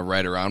are kind of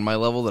right around my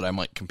level that I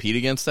might compete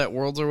against at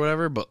Worlds or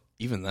whatever. But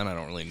even then, I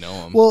don't really know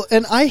them. Well,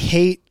 and I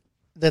hate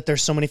that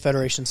there's so many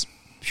federations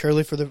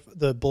purely for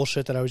the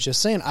bullshit that I was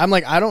just saying. I'm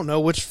like, I don't know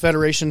which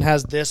federation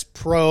has this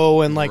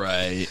pro and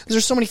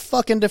there's so many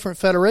fucking different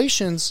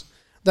federations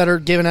that are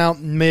giving out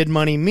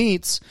mid-money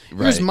meets.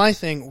 Here's my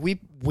thing.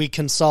 We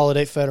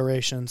consolidate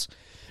federations.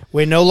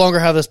 We no longer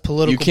have this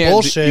political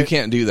bullshit. You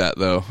can't do that,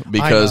 though,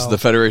 because the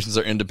federations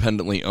are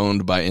independently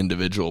owned by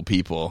individual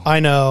people.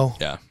 I know.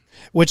 Yeah.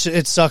 Which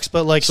it sucks,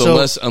 but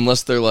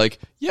unless they're like,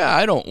 yeah,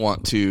 I don't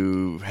want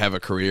to have a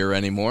career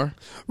anymore.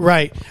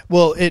 Right.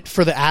 Well,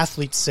 for the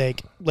athlete's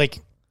sake,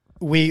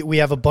 we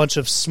have a bunch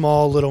of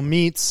small little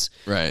meets.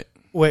 Right.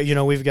 Where,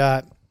 we've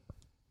got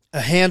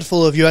a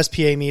handful of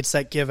USPA meets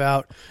that give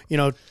out,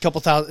 several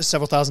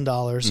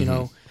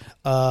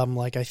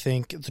 $1,000s, I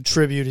think the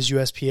tribute is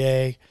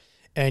USPA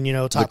and,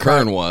 top the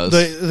Kern was.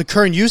 The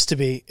Kern used to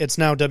be. It's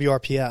now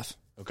WRPF.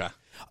 Okay.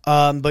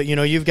 But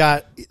you've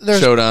got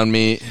showdown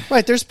meet.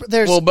 Right, there's but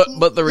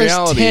the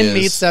reality there's 10 is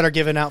meets that are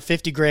giving out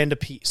 $50,000 a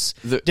piece.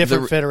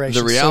 Different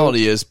federations. The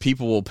reality is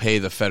people will pay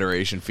the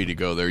federation fee to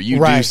go there.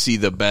 You do see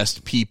the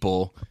best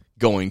people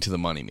going to the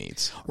money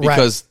meets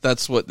because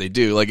that's what they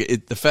do.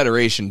 Like the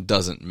federation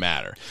doesn't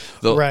matter.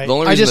 The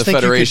only reason the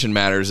federation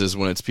matters is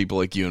when it's people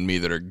like you and me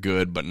that are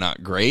good but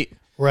not great.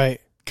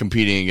 Right.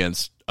 Competing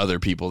against other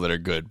people that are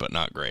good but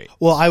not great.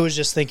 Well, I was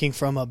just thinking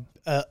from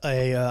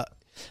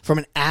from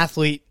an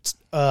athlete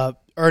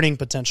earning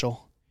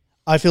potential.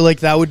 I feel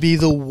like that would be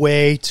the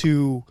way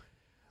to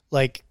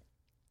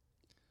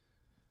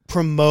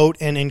promote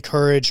and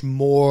encourage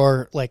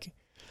more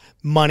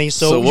money.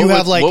 So you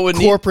have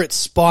corporate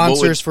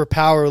sponsors for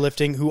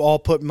powerlifting who all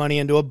put money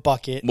into a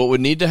bucket. What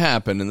would need to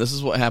happen, and this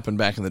is what happened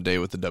back in the day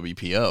with the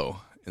WPO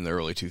in the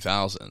early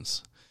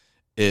 2000s,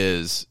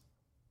 is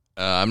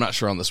I'm not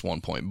sure on this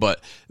one point,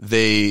 but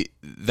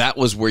that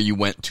was where you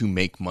went to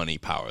make money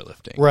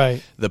powerlifting.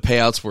 Right. The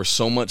payouts were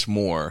so much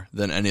more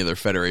than any other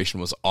federation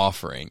was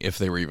offering, if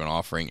they were even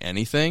offering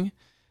anything,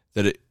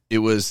 that it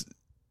was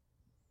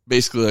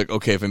basically like,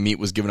 okay, if a meet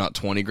was giving out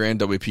 $20,000,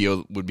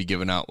 WPO would be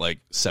giving out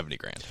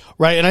 $70,000.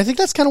 Right, and I think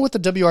that's kind of what the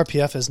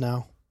WRPF is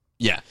now.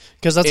 Yeah,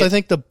 because that's I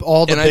think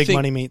all the big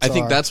money meets. I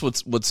think that's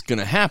what's going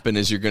to happen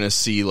is you're going to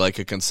see a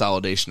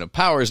consolidation of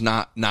powers,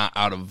 not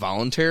out of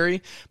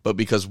voluntary, but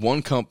because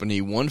one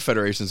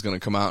federation is going to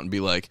come out and be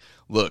like,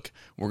 look,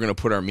 we're going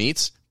to put our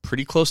meets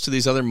pretty close to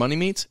these other money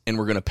meets, and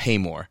we're going to pay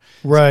more.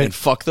 Right, and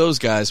fuck those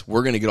guys.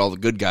 We're going to get all the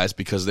good guys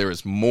because there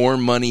is more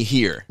money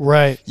here.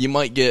 Right, you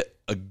might get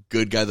a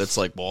good guy that's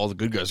like, well, all the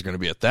good guys are going to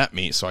be at that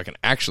meet, so I can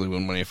actually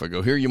win money if I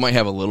go here. You might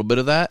have a little bit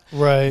of that.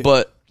 Right,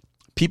 but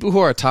people who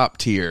are top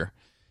tier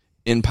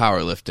in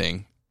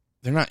powerlifting,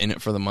 they're not in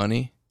it for the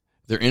money.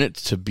 They're in it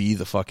to be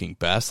the fucking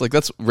best.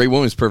 That's Ray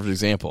Williams' perfect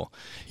example.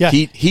 Yeah,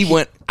 he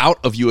went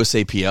out of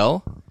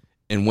USAPL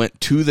and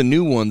went to the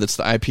new one that's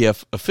the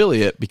IPF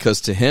affiliate because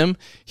to him,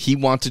 he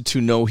wanted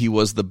to know he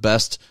was the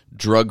best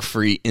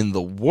drug-free in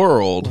the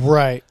world.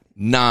 Right.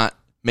 Not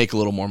make a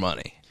little more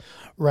money.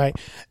 Right.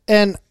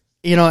 And,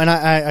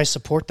 I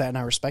support that and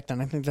I respect that.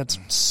 And I think that's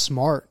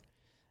smart.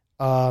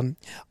 I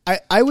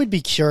would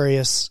be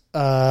curious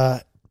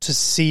to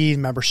see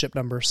membership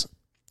numbers,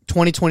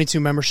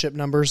 2022 membership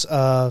numbers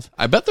of.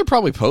 I bet they're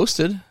probably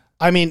posted.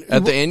 I mean,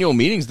 at the annual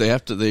meetings,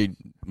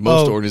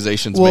 most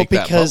organizations make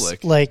that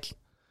public.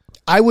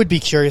 I would be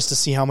curious to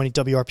see how many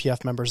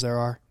WRPF members there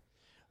are.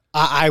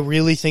 I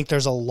really think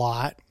there's a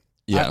lot.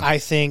 Yeah. I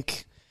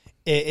think,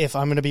 if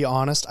I'm going to be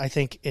honest, I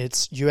think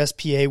it's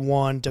USPA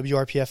 1,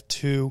 WRPF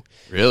 2.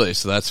 Really?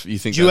 So you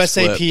think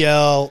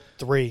USAPL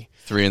 3.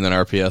 3 and then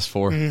RPS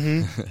 4?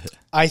 Mm-hmm.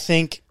 I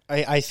think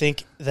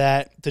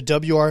that the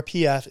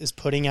WRPF is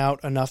putting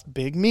out enough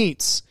big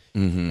meets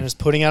and is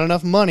putting out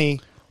enough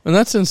money And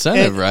that's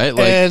incentive, right?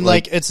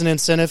 Like it's an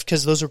incentive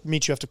because those are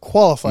meets you have to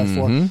qualify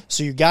for.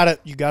 So you gotta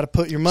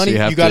put your money.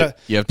 So you gotta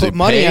put pay,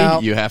 money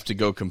out. You have to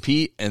go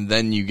compete, and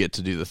then you get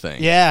to do the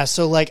thing. Yeah.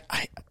 So like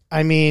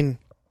I mean,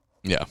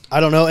 yeah, I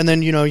don't know. And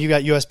then you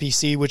got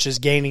USPC, which is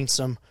gaining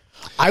some.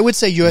 I would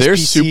say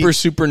USPC. They're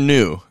super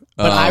new,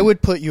 but I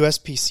would put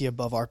USPC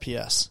above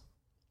RPS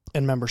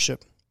in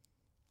membership.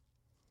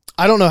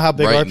 I don't know how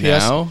big right RPS.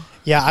 Now,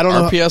 yeah, I don't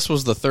know. RPS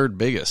was the third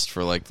biggest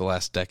for like the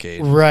last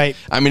decade. Right.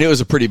 I mean, it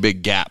was a pretty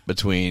big gap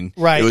between.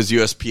 Right. It was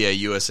USPA,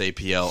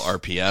 USAPL,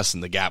 RPS,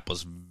 and the gap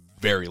was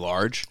very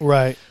large.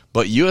 Right.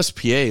 But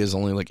USPA is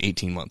only like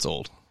 18 months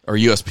old, or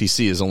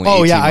USPC is only.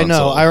 Oh 18 yeah, months I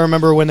know. Old. I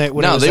remember when they.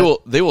 Now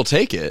they will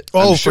take it.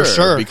 Oh, I'm sure, for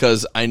sure.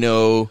 Because I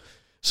know.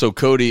 So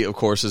Cody, of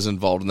course, is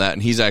involved in that,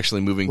 and he's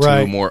actually moving to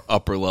a more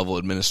upper level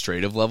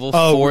administrative level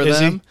for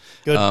them.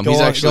 He? Good.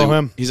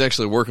 He's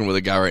actually working with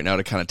a guy right now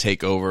to kind of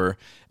take over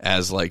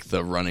as like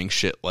the running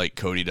shit like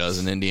Cody does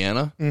in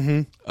Indiana,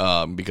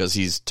 because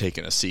he's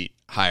taking a seat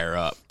higher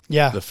up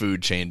the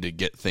food chain to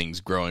get things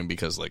growing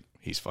because like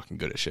he's fucking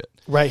good at shit.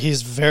 Right,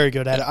 he's very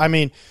good at it. I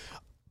mean,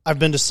 I've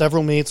been to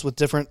several meets with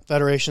different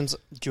federations.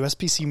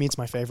 USPC meet's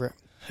my favorite.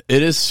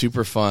 It is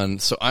super fun.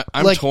 So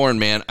I'm torn,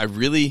 man. I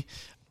really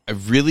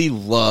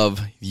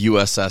love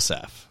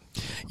USSF.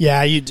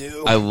 Yeah, you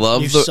do. I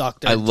love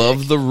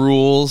the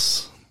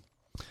rules.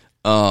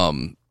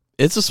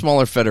 It's a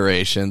smaller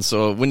federation,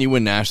 so when you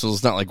win nationals,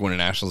 it's not like winning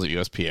nationals at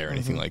USPA or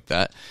anything like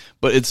that.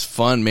 But it's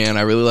fun, man.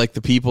 I really like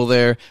the people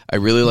there. I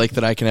really like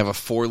that I can have a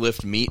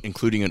 4-lift meet,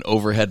 including an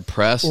overhead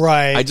press.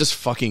 Right. I just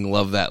fucking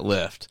love that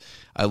lift.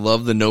 I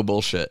love the no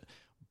bullshit.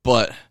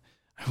 But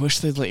I wish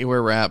they'd let you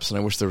wear wraps, and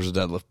I wish there was a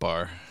deadlift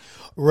bar.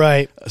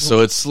 Right.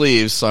 So it's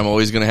sleeves, so I'm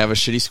always going to have a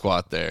shitty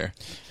squat there.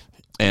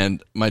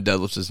 And my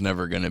deadlift is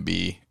never going to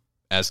be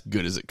as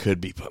good as it could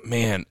be. But,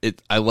 man,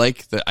 I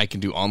like that I can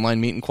do online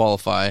meet and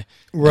qualify.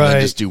 Right. And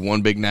then just do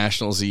one big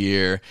nationals a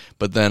year.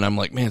 But then I'm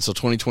like, man, so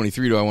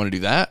 2023, do I want to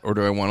do that? Or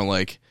do I want to,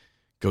 like,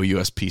 go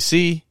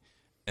USPC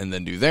and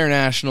then do their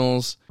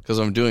nationals? Because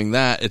I'm doing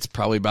that, it's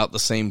probably about the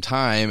same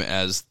time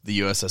as the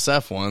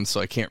USSF one,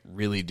 so I can't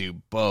really do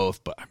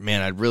both. But,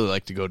 man, I'd really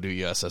like to go do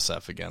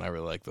USSF again. I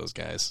really like those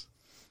guys.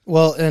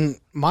 Well, and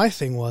my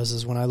thing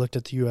is when I looked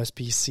at the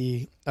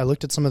USPC, I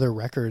looked at some of their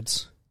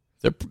records.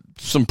 They're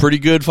some pretty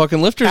good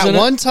fucking lifters. At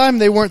one time,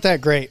 they weren't that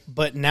great,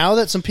 but now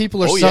that some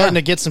people are starting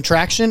to get some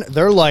traction,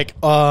 they're like,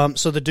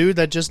 so the dude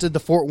that just did the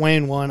Fort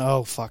Wayne one,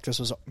 this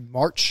was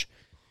March,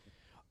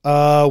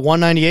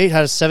 198, had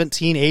a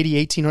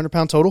 1780,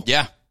 1,800-pound total.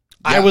 Yeah.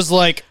 I was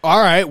like, all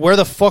right, where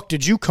the fuck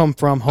did you come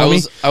from,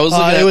 homie? I was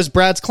looking it was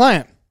Brad's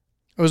client.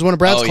 It was one of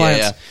Brad's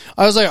clients. Yeah.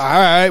 I was like, all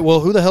right, well,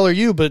 who the hell are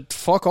you? But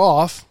fuck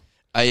off.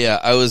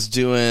 I was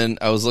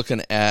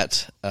looking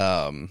at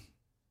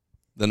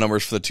the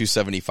numbers for the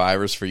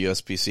 275ers for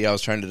USPC. I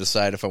was trying to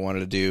decide if I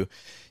wanted to do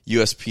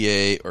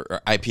USPA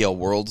or IPL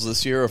Worlds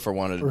this year, or if I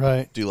wanted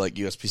to do like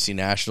USPC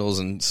Nationals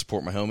and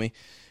support my homie.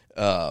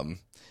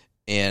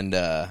 And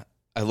I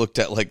looked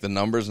at like the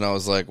numbers and I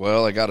was like,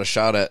 well, I got a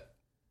shot at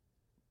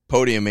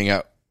podiuming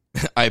at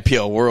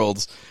IPL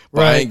Worlds,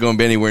 but I ain't going to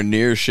be anywhere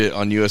near shit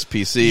on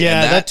USPC.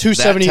 Yeah, and that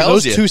 270,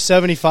 those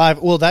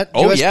 275. Well, that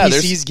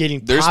USPC is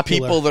getting there's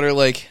popular. People that are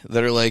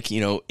like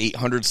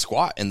 800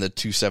 squat in the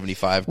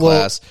 275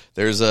 class.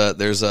 There's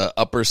a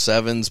upper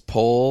sevens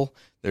pole.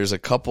 There's a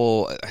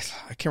couple.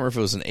 I can't remember if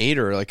it was an 8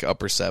 or like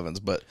upper sevens,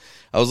 but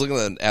I was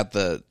looking at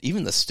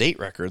even the state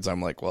records.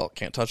 I'm like, well,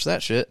 can't touch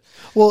that shit.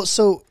 Well,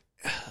 so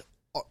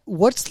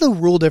what's the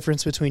rule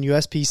difference between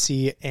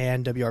USPC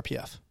and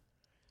WRPF?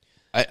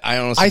 I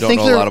honestly don't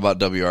know a lot about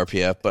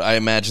WRPF, but I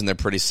imagine they're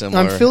pretty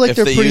similar. I feel like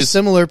they're pretty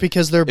similar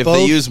because they're both. If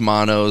they use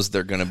monos,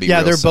 they're going to be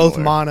they're similar. both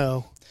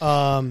mono.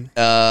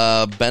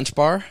 Bench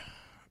bar?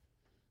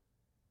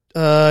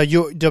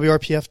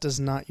 WRPF does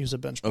not use a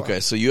bench bar. Okay,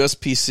 so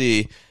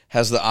USPC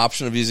has the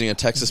option of using a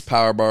Texas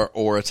Power Bar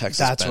or a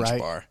Texas bench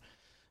bar.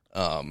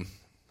 I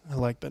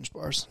like bench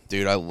bars,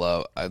 dude. I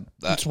love.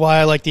 That's why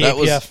I like the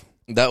APF.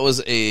 That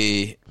was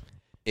a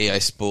I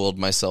spoiled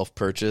myself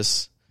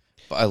purchase.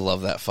 I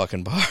love that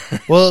fucking bar.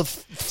 Well,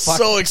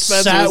 so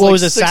expensive. What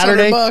was it,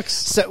 Saturday?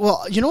 $600.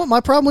 Well, you know what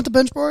my problem with the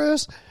bench bar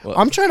is? What?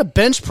 I'm trying to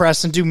bench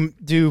press and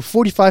do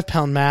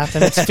 45-pound math,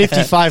 and it's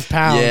 55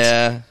 pounds.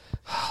 Yeah.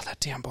 Oh, that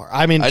damn bar.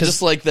 I mean, I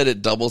just like that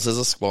it doubles as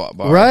a squat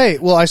bar. Right.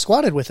 Well, I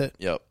squatted with it.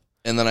 Yep.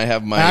 And then I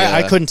have my...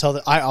 I couldn't tell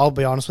that. I'll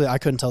be honest with you. I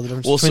couldn't tell the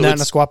difference between that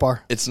and a squat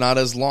bar. It's not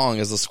as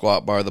long as the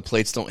squat bar. The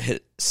plates don't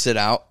sit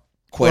out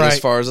quite as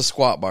far as a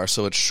squat bar,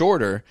 so it's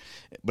shorter,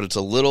 but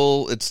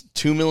it's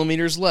 2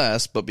 millimeters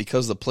less, but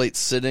because the plates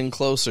sit in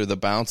closer, the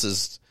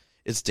bounce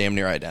it's damn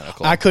near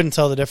identical. I couldn't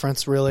tell the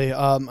difference, really.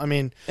 I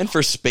mean... And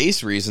for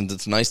space reasons,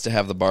 it's nice to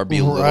have the bar be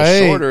a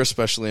little shorter,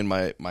 especially in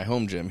my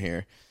home gym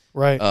here.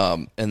 Right.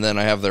 And then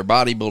I have their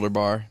bodybuilder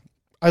bar.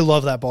 I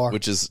love that bar.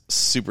 Which is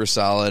super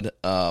solid.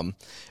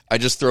 I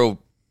just throw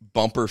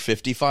bumper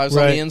 55s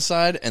on the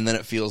inside, and then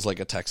it feels like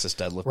a Texas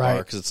deadlift bar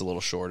because it's a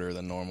little shorter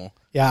than normal.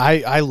 Yeah,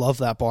 I love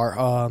that bar.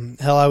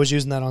 Hell, I was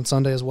using that on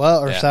Sunday as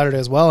well, or Saturday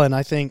as well, and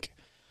I think,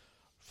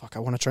 I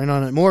want to train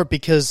on it more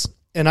because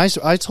and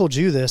I told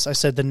you this. I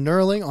said the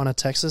knurling on a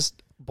Texas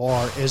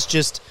bar is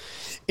just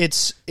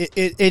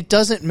it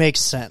doesn't make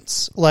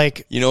sense.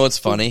 Like, you know what's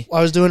funny?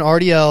 I was doing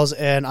RDLs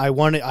and I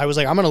was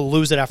like, I'm going to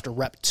lose it after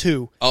rep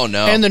 2. Oh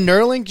no! And the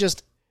knurling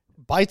just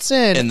bites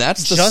in, and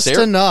that's just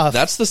enough.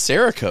 That's the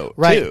Cerakote,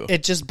 right? Too.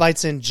 It just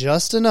bites in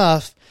just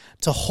enough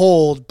to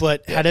hold.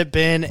 But had it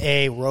been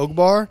a Rogue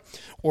bar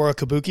or a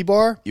Kabuki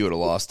bar, you would have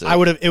lost it.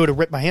 It would have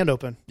ripped my hand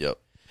open. Yep.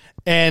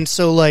 And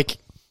so like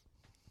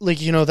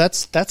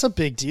that's a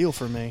big deal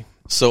for me.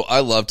 So I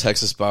love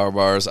Texas Power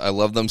Bars. I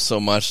love them so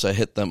much that I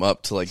hit them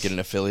up to like get an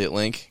affiliate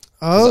link.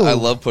 Oh, I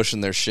love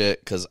pushing their shit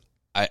because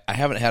I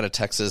haven't had a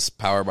Texas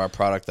Power Bar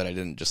product that I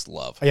didn't just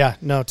love. Yeah,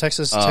 no,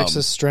 Texas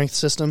Strength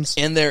Systems.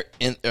 And they're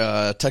in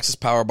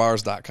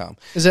TexasPowerbars.com.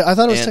 Is it? I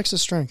thought it was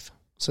Texas Strength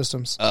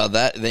Systems.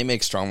 That they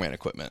make strongman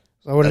equipment.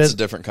 Oh, what That's it is? a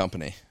different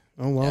company.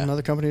 Oh well,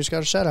 another company just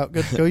got a shout out.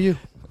 Good, go you.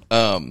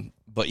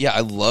 But yeah,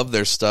 I love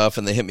their stuff,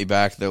 and they hit me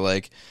back. They're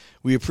like,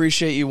 we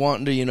appreciate you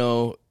wanting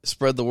to,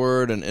 spread the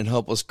word and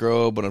help us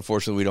grow, but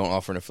unfortunately we don't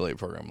offer an affiliate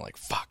program. I'm like,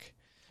 fuck.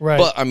 Right.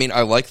 But, I mean,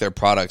 I like their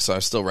products, so I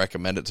still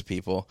recommend it to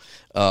people.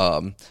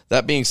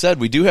 That being said,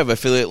 we do have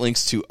affiliate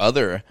links to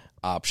other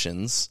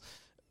options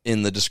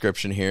in the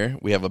description here.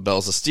 We have a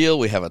Bells of Steel.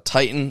 We have a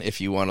Titan.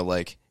 If you want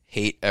to,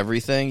 hate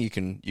everything, you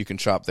can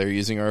shop there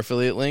using our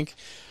affiliate link.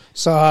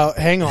 So,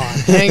 hang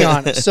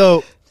on.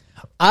 So,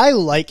 I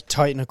like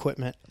Titan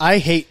equipment. I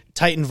hate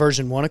Titan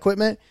version 1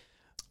 equipment.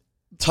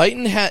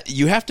 Titan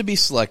you have to be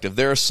selective.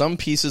 There are some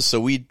pieces, so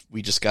we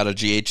just got a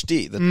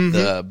GHD,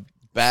 the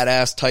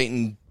badass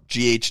Titan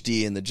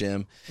GHD in the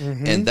gym,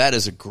 and that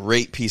is a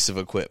great piece of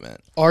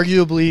equipment.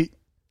 Arguably,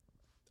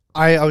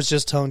 I was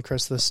just telling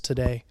Chris this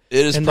today.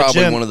 It is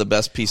probably one of the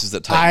best pieces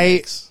that Titan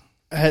makes.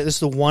 This is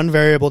the one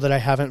variable that I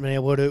haven't been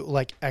able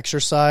to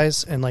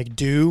exercise and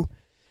do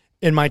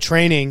in my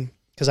training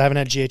because I haven't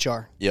had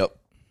GHR. Yep.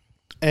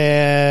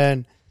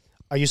 And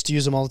I used to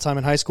use them all the time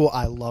in high school.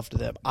 I loved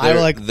them.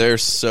 They're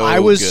so I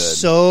was good.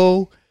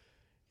 so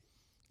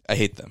I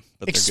hate them,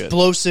 but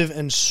explosive they're good.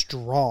 and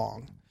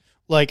strong.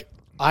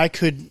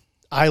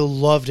 I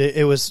loved it.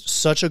 It was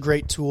such a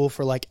great tool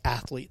for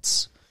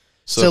athletes.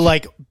 So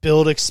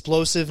build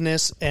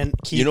explosiveness and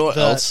keep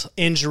the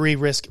injury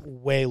risk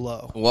way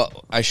low.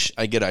 Well, I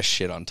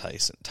shit on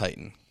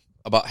Titan.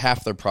 About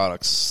half their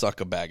products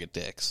suck a bag of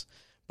dicks,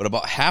 but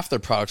about half their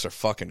products are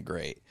fucking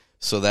great.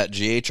 So that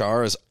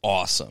GHR is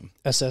awesome.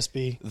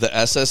 SSB. The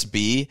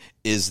SSB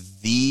is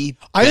the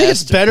I think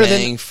it's better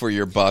bang for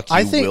your buck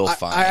you will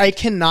find. I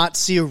cannot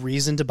see a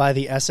reason to buy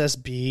the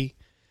SSB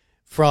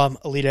from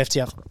Elite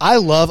FTF. I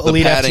love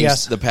Elite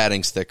FTF. The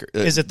padding's thicker.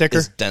 Is it thicker?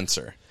 It's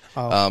denser.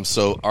 Oh.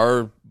 So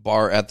our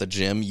bar at the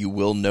gym, you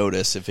will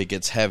notice if it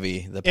gets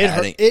heavy, the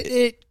padding...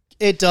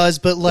 It does,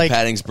 but the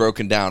padding's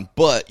broken down.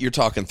 But you're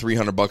talking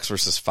 $300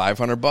 versus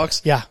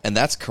 $500. Yeah, and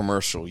that's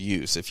commercial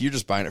use. If you're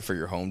just buying it for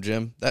your home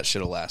gym, that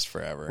shit'll last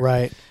forever.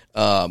 Right.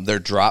 Their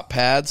drop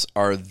pads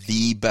are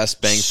the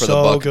best bang for the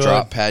buck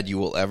drop pad you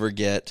will ever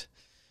get.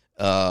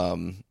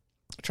 I'm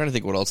trying to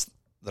think what else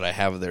that I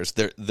have of theirs.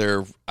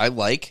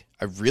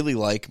 I really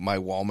like my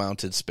wall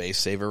mounted Space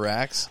Saver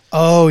racks.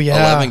 Oh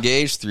yeah, 11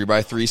 gauge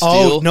 3x3 steel.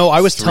 Oh no,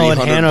 I was telling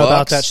Hannah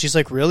about that. She's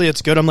like, really?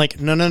 It's good. I'm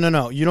like,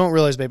 no. You don't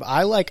realize, babe.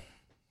 I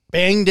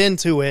banged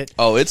into it.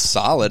 Oh, it's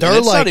solid. And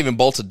it's not even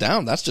bolted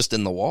down. That's just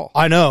in the wall.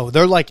 I know.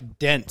 They're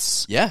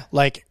dense. Yeah.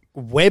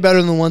 Way better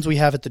than the ones we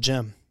have at the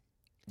gym.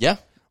 Yeah.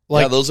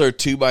 Those are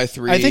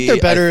 2x3. I think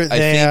they're better than... I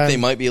think they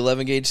might be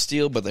 11 gauge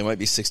steel, but they might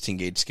be 16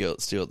 gauge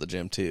steel at the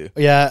gym too.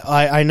 Yeah,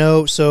 I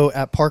know. So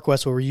at Park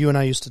West, where you and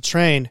I used to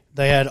train,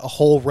 they had a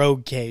whole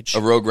Rogue cage.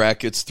 A Rogue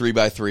rack, it's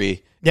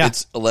 3x3. Yeah.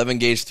 It's 11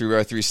 gauge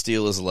 3x3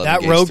 steel is 11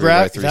 that gauge Rogue 3x3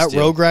 rack, steel. That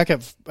Rogue rack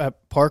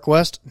at Park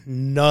West,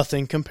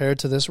 nothing compared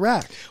to this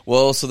rack.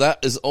 Well, so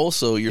that is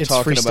also, you're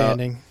talking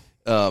freestanding.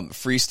 About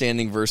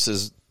freestanding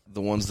versus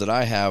the ones that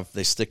I have.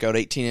 They stick out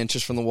 18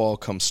 inches from the wall,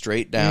 come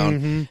straight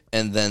down,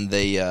 and then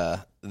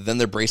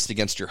they're braced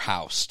against your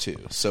house too.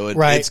 So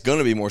it's going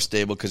to be more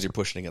stable because you're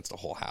pushing against the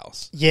whole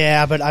house.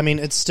 Yeah, but I mean,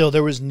 it's still,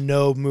 there was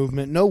no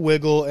movement, no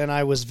wiggle, and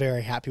I was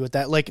very happy with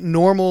that.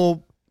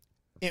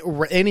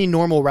 Any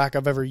normal rack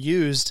I've ever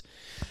used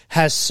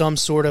has some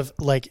sort of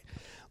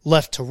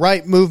left to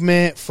right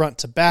movement, front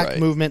to back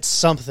movement,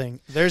 something.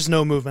 There's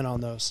no movement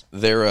on those.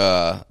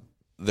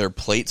 Their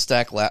plate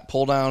stack lat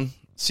pull down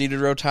seated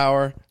row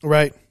tower.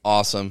 Right.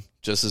 Awesome.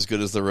 Just as good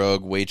as the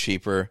Rogue, way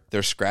cheaper.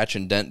 Their scratch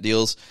and dent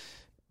deals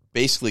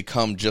basically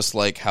come just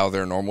like how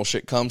their normal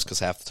shit comes, because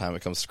half the time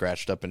it comes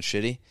scratched up and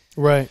shitty.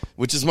 Right.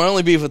 Which is my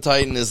only beef with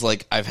Titan is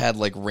I've had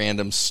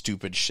random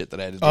stupid shit that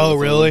I had to do with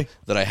really?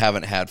 That I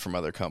haven't had from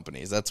other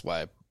companies. That's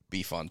why I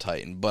beef on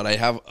Titan. But I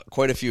have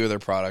quite a few of their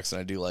products and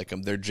I do like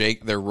them.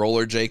 Their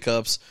roller J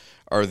cups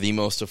are the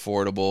most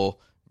affordable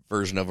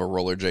version of a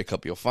roller J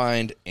cup you'll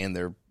find, and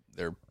they're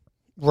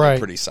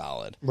pretty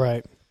solid.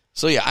 Right.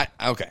 So yeah,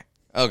 okay.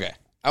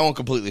 I won't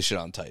completely shit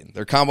on Titan.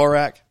 Their combo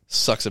rack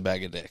sucks a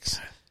bag of dicks.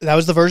 That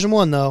was the version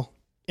 1 though.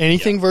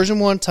 Anything version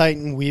 1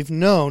 Titan we've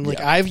known.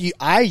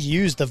 I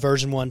used the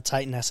version 1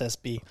 Titan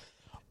SSB.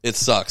 It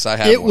sucks. I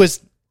had it one. was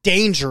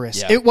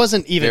dangerous. Yeah. It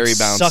wasn't even Very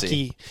bouncy.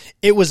 sucky.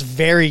 It was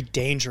very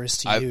dangerous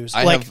to use.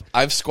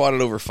 I've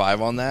squatted over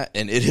 5 on that,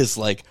 and it is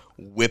like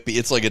whippy.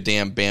 It's like a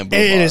damn bamboo.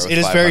 It bar is. with It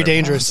is very 500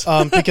 dangerous.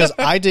 pounds. Because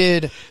I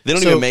did. They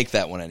don't even make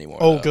that one anymore.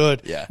 Oh, though.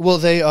 good. Yeah. Well,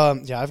 they.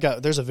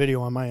 There's a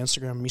video on my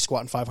Instagram of me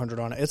squatting 500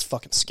 on it. It's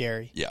fucking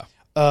scary. Yeah.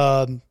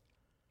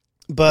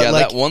 But Yeah,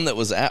 like that one that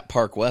was at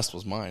Park West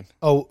was mine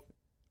for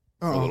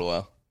for a little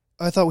while.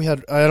 I thought we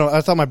had.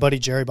 I thought my buddy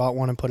Jerry bought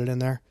one and put it in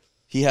there.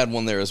 He had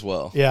one there as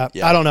well. Yeah.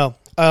 I don't know.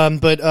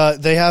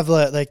 But they have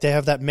they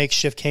have that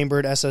makeshift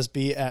Camebird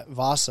SSB at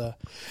Vasa,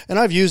 and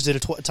I've used it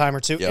a time or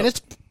two, Yep.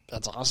 and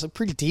that's also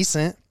pretty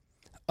decent.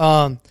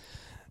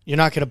 You're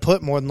not going to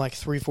put more than like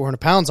 300-400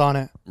 pounds on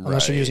it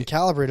unless you're Right. using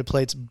calibrated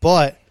plates,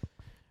 but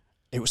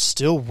it was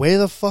still way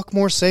the fuck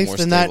more safe More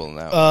than that, stable than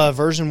that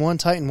version 1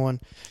 Titan one,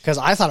 because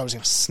I thought I was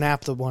going to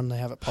snap the one they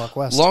have at Park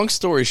West. Long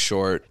story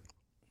short,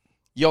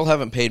 y'all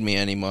haven't paid me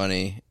any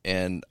money,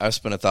 and I've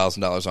spent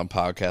 $1,000 on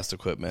podcast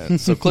equipment.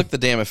 So click the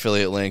damn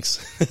affiliate links.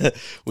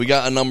 We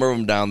got a number of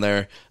them down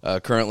there.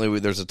 Currently,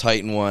 there's a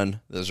Titan one.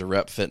 There's a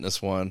Rep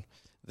Fitness one.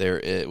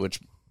 Which,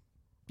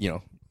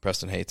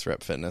 Preston hates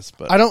Rep Fitness,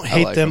 but I don't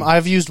hate like them.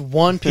 I've used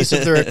one piece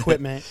of their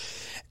equipment.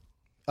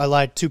 I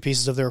lied, 2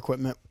 pieces of their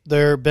equipment.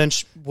 Their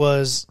bench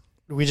was,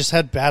 we just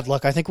had bad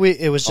luck. I think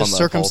it was just On the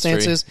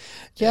circumstances.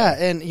 Yeah,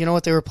 and you know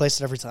what? They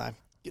replaced it every time.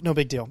 No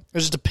big deal. It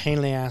was just a pain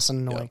in the ass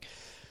and annoying. Yeah.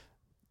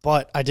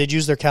 But I did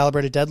use their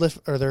calibrated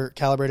deadlift or their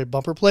calibrated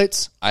bumper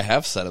plates. I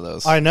have a set of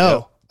those. I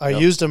know. Yep. I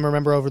used them,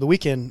 remember, over the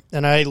weekend,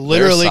 and I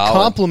literally solid.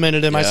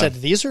 complimented them. I Yeah. said,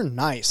 these are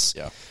nice.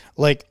 Yeah.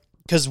 Like,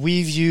 because I've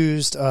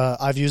used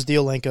the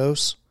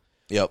Olenkos.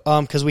 Yep.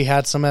 Because we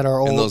had some at our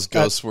old. And those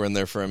ghosts were in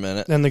there for a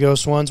minute. And the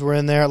ghost ones were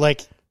in there.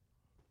 Like,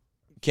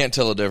 Can't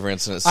tell the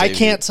difference. And I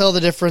can't tell the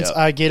difference. Yep.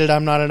 I get it.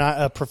 I'm not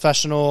a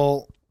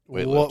professional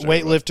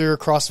weightlifter,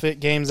 but-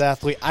 CrossFit Games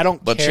athlete. I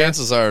don't But care.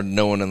 chances are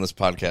no one in this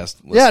podcast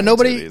Yeah, listens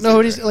nobody's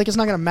to these either. like, it's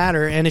not going to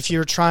matter. And if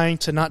you're trying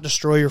to not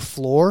destroy your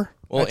floor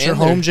Well, at your and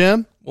home their-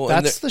 gym, Well,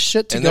 and that's their- the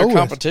shit to and go their with.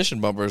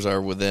 competition bumpers are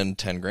within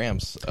 10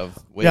 grams of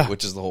weight, Yeah.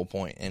 which is the whole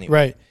point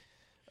anyway.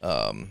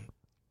 Right.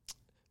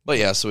 But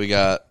yeah, so we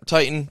got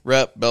Titan,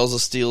 Rep, Bells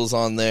of Steel's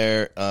on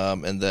there,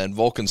 and then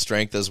Vulcan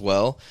Strength as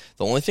well.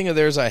 The only thing of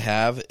theirs I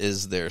have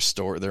is their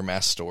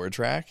mass storage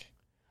rack.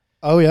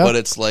 Oh, yeah. But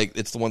it's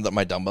the one that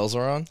my dumbbells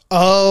are on.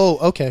 Oh,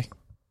 okay.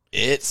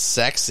 It's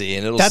sexy,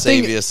 and it'll That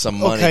save thing- you some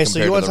money Okay, compared so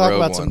you want to to the talk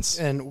Rogue about ones.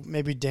 some, and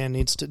maybe Dan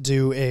needs to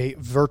do a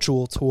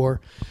virtual tour.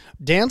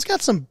 Dan's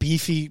got some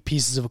beefy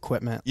pieces of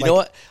equipment. You know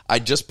what? I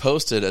just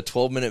posted a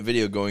 12-minute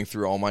video going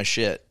through all my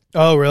shit.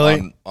 Oh,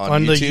 really?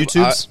 On the YouTube.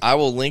 YouTubes? I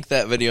will link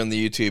that video on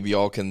the YouTube.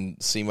 Y'all can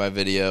see my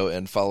video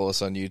and follow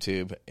us on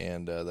YouTube,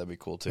 and that'd be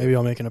cool too. Maybe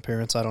I'll make an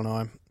appearance. I don't know.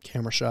 I'm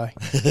camera shy.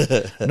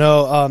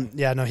 No,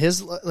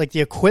 his, like, the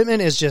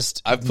equipment is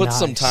just I've put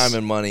some nice. time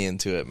and money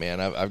into it,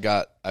 man.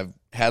 I've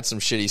had some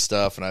shitty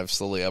stuff, and I've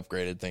slowly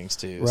upgraded things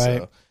too. Right.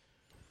 So.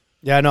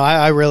 Yeah, no,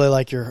 I really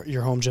like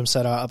your home gym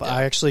setup.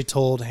 I actually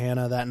told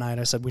Hannah that night,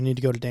 I said, we need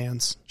to go to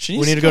Dan's. She We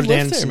needs need to to go to come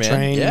lift Dan's there, and man.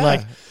 train. Yeah.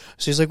 Like,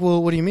 she's like,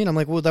 well, what do you mean? I'm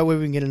like, well, that way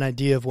we can get an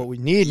idea of what we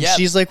need. And Yeah.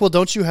 she's like, well,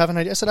 don't you have an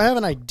idea? I said, I have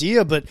an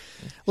idea, but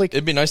like,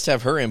 It'd be nice to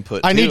have her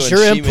input. I too, need and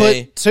your she input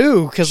may-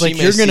 too, because she like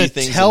may you're gonna see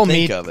things tell and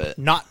me think of it.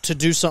 not to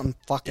do something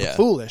fucking Yeah.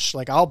 foolish.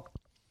 Like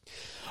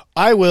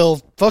I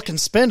will fucking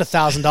spend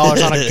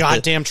 $1,000 on a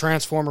goddamn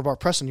transformer bar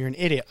press, and you're an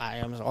idiot. I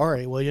am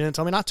sorry. Well, you didn't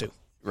tell me not to.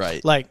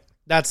 Right. Like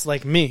that's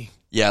like me.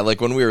 Yeah,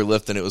 like when we were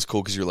lifting, it was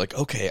cool because you're like,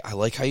 okay, I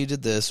like how you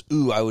did this.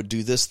 Ooh, I would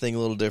do this thing a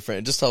little different.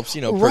 It just helps,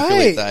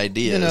 percolate the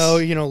ideas.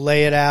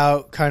 Lay it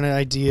out kind of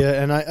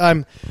idea.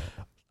 And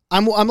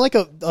I'm like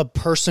a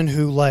person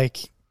who, like,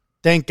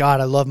 thank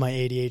God I love my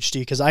ADHD,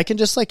 because I can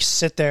just like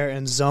sit there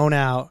and zone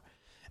out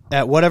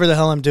at whatever the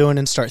hell I'm doing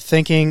and start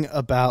thinking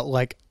about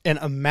like and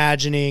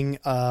imagining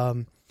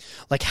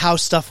like how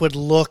stuff would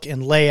look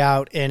and lay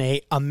out in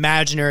a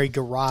imaginary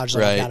garage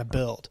that I Right. gotta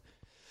build.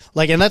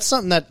 Like, and that's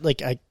something that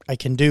like I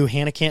can do.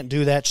 Hannah can't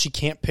do that. She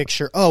can't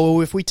picture, oh,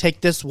 well, if we take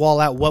this wall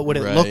out, what would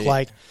it look Right.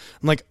 like?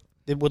 I'm like,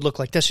 it would look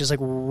like this. She's like,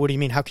 well, what do you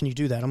mean? How can you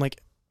do that? I'm like,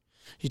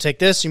 you take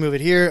this, you move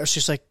it here.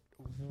 She's like,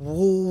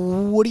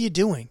 what are you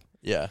doing?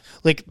 Yeah.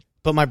 Like,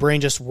 but my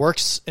brain just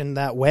works in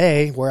that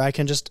way where I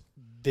can just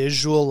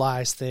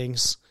visualize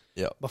things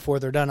Yep. before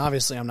they're done.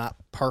 Obviously, I'm not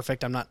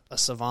perfect. I'm not a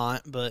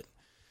savant, but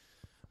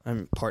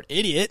I'm part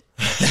idiot.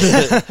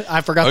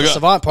 I forgot the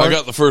savant part. I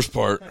got the first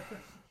part.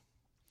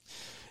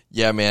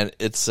 Yeah, man,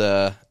 it's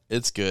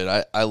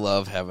good. I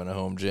love having a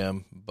home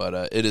gym,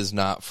 but it is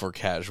not for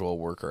casual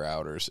worker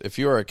outers. If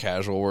you are a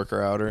casual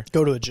worker outer,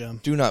 Go to a gym.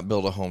 do not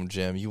build a home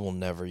gym. You will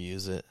never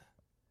use it.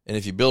 And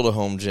if you build a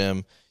home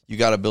gym, you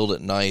got to build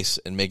it nice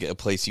and make it a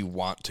place you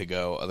want to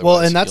go. Otherwise, Well,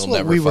 and that's you'll what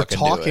never we were fucking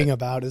do talking it.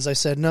 about. Is I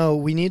said, no,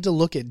 we need to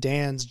look at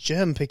Dan's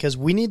gym because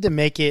we need to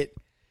make it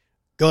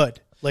good.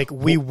 Like,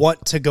 we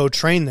want to go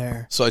train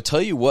there. So I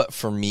tell you what,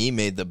 for me,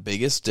 made the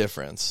biggest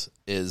difference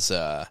is,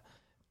 and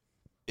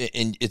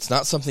it's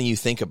not something you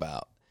think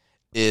about,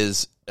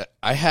 is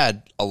I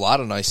had a lot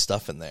of nice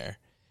stuff in there,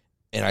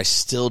 and I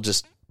still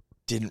just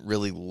didn't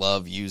really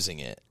love using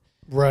it.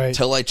 Right.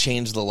 till I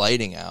changed the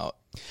lighting out.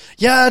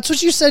 Yeah, that's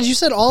what you said. You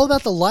said all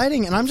about the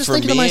lighting, and I'm just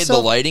thinking to myself,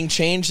 the lighting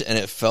changed, and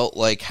it felt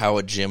like how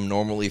a gym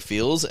normally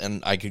feels,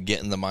 and I could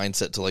get in the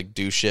mindset to like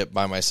do shit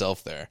by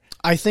myself there.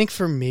 I think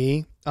for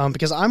me,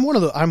 because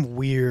I'm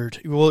weird.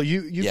 Well,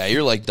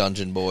 you're like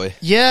Dungeon Boy.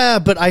 Yeah,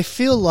 but I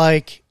feel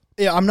like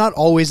I'm not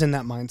always in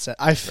that mindset.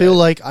 I feel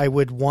like I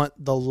would want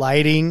the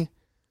lighting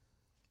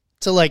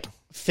to like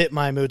fit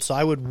my mood, so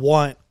I would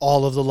want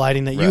all of the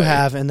lighting that you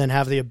have, and then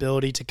have the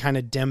ability to kind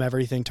of dim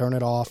everything, turn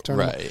it off,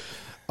 it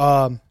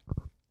on.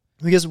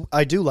 Because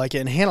I do like it,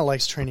 and Hannah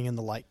likes training in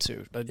the light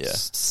too.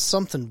 It's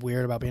something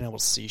weird about being able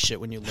to see shit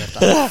when you lift.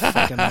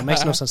 It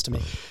makes no sense to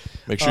me.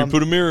 Make sure you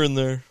put a mirror in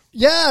there.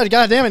 Yeah,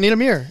 goddamn it, need a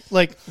mirror.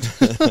 Like,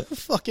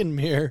 fucking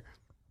mirror.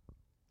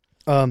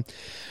 But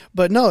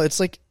no, it's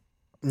like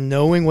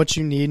knowing what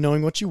you need,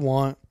 knowing what you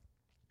want.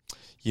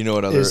 You know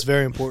what other is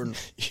very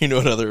important. You know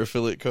what other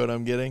affiliate code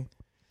I'm getting?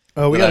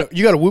 Oh,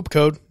 you got a Whoop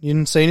code. You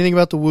didn't say anything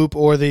about the Whoop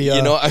or the.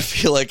 You know, I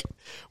feel like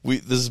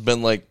this has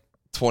been like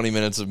 20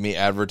 minutes of me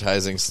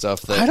advertising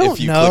stuff that if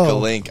you click a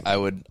link, I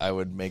would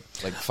make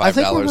like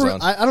 $5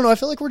 on. I don't know. I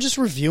feel like we're just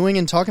reviewing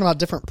and talking about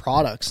different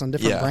products and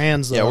different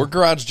brands. Though. Yeah, we're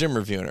Garage Gym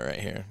reviewing it right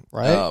here.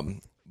 Right.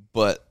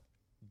 But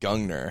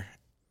Gungner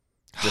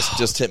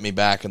just hit me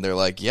back, and they're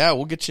like, yeah,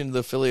 we'll get you into the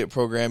affiliate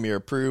program. You're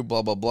approved,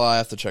 blah, blah, blah. I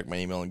have to check my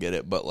email and get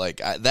it. But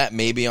like that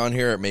may be on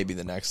here. It may be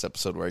the next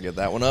episode where I get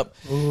that one up.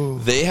 Ooh.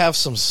 They have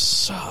some.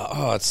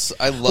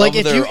 I love like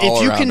their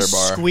if you can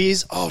bar.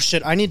 squeeze. Oh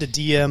shit! I need to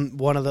DM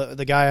one of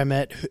the guy I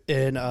met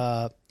in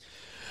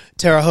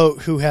Terre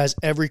Haute who has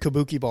every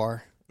Kabuki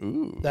bar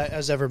that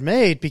has ever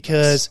made,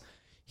 because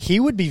he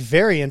would be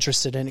very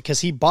interested in it,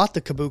 because he bought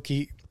the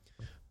Kabuki.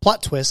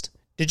 Plot twist.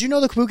 Did you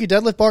know the Kabuki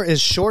deadlift bar is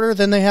shorter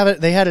than they had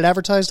it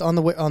advertised on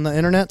the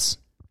internets?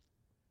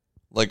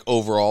 Like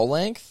overall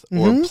length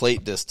or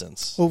plate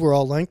distance?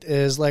 Overall length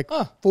is like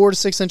 4 to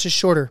 6 inches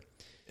shorter.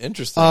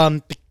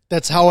 Interesting.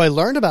 That's how I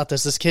learned about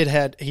this. This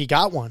kid he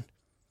got one.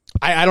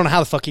 I don't know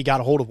how the fuck he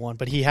got a hold of one,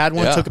 but he had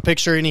one, took a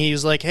picture, and he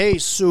was like, hey,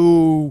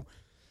 so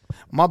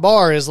my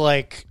bar is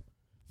like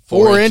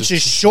 4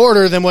 inches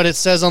shorter than what it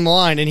says on the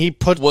line. And he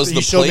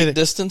showed me the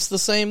distance the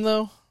same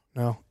though?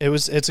 No,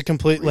 it's a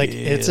complete, like,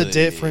 it's a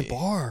different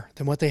bar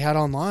than what they had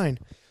online.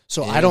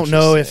 So I don't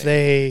know if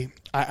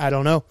I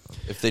don't know.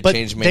 If they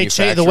changed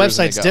manufacturers. The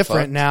website's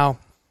different now,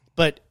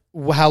 but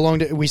how long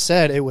did we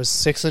said it was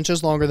 6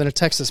 inches longer than a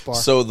Texas bar.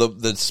 So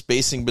the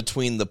spacing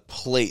between the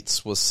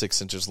plates was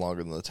 6 inches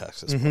longer than the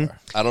Texas bar.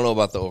 I don't know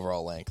about the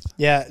overall length.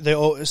 Yeah. They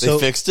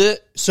fixed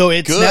it? So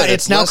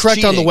it's now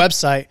correct on the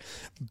website,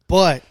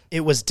 but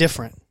it was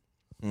different.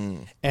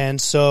 And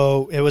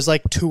so it was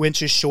like 2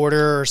 inches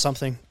shorter or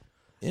something.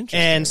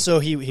 And so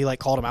he like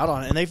called him out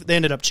on it, and they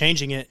ended up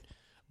changing it.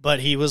 But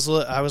I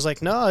was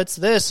like, no, it's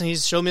this, and he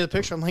showed me the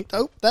picture. I'm like,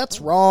 oh, that's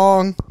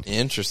wrong.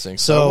 Interesting.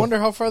 So I wonder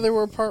how far they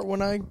were apart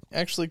when I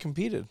actually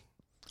competed.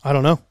 I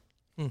don't know.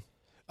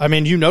 I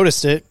mean, you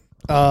noticed it.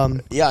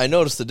 Yeah, I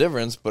noticed the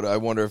difference, but I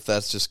wonder if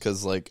that's just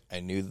because like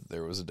I knew that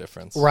there was a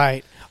difference.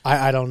 Right.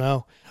 I don't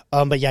know.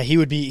 But yeah, he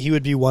would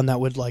be one that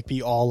would like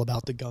be all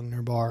about the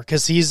Gungner bar,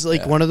 because he's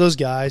like one of those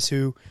guys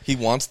who he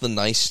wants the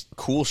nice,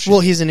 cool shit.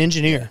 Well, he's an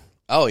engineer.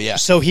 Oh, yeah.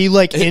 So he,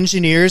 like,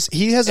 engineers.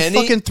 He has a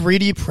fucking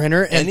 3D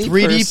printer and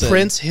 3D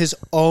prints his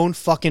own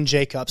fucking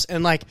J-Cups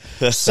and, like,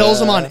 sells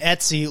them on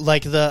Etsy,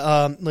 like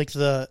the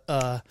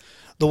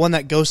one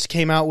that Ghost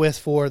came out with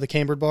for the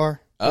Cambered bar,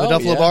 the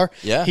Duffalo bar.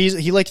 Yeah.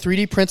 He, like,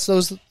 3D prints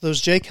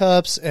those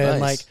J-Cups, and,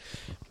 like,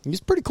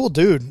 he's a pretty cool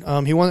dude.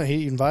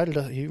 He invited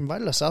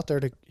us out there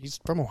he's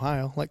from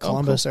Ohio, like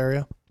Columbus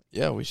area.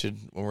 Yeah, we should,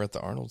 when we're at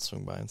the Arnold,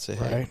 swing by and say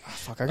hey. Right. Oh,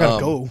 fuck, I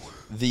gotta go.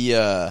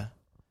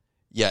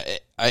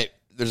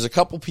 There's a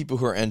couple people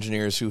who are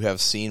engineers who have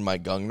seen my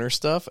Gungner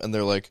stuff, and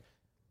they're like,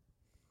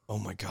 oh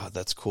my God,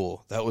 that's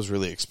cool. That was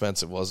really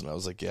expensive, wasn't it? I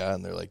was like, yeah.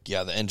 And they're like,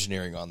 yeah, the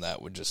engineering on that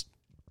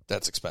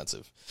that's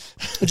expensive.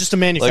 Just to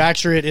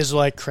manufacture it is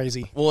like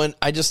crazy. Well, and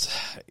this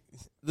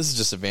is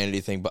just a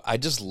vanity thing, but I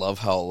just love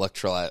how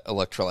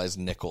electrolyzed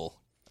nickel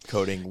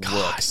coating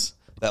looks.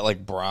 That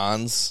like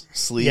bronze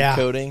sleeve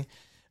coating.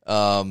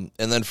 And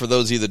then for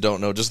those of you that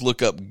don't know, just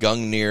look up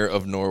Gungnir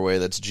of Norway.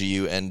 That's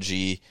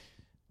Gungnir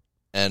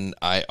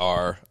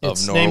of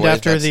it's Norway. Named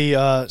after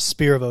the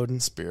Spear of Odin.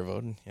 Spear of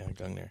Odin, yeah,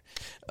 Gungnir.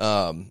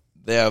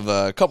 They have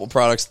a couple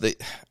products.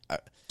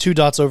 2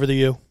 dots over the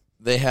U.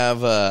 They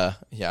have,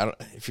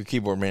 if your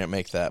keyboard may not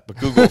make that, but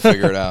Google will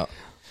figure it out.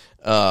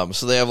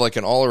 So they have like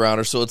an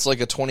all-arounder. So it's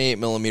like a 28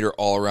 millimeter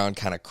all-around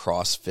kind of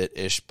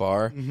CrossFit-ish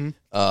bar.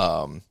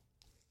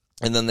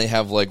 And then they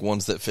have like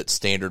ones that fit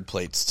standard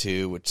plates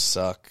too, which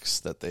sucks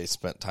that they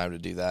spent time to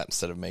do that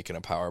instead of making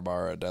a power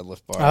bar or a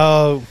deadlift bar.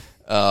 Oh.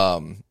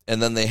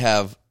 And then they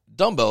have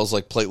dumbbells,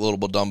 like plate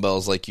loadable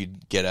dumbbells like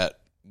you'd get at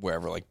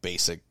wherever, like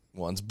basic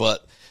ones.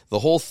 But the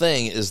whole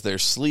thing is their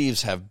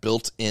sleeves have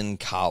built-in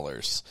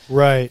collars.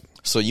 Right.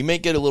 So you may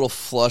get a little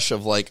flush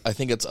of like, I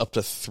think it's up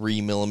to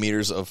 3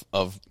 millimeters of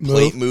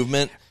plate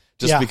movement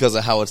just because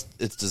of how it's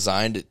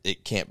designed.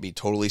 It can't be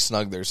totally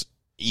snug. There's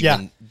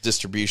even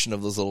distribution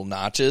of those little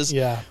notches.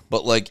 Yeah.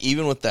 But like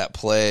even with that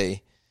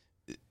play,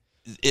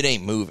 it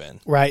ain't moving.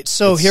 Right.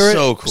 So It's here,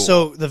 so cool.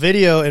 So the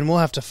video, and we'll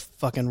have to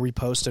fucking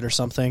repost it or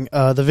something.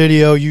 The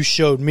video you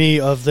showed me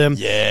of them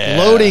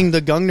loading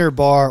the Gungner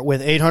bar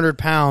with 800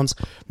 pounds,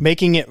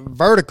 making it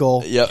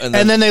vertical. Yeah, and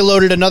then they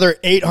loaded another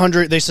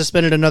 800. They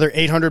suspended another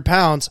 800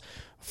 pounds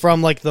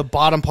from like the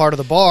bottom part of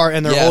the bar,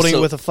 and they're holding it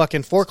with a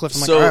fucking forklift.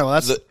 I'm like, all right,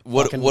 well,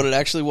 that's what it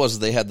actually was.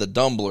 They had the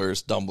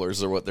dumblers.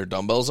 Dumblers are what their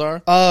dumbbells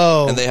are.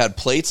 Oh, and they had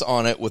plates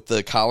on it with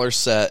the collar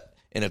set.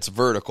 And it's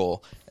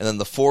vertical, and then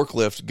the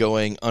forklift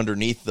going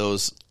underneath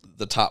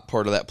the top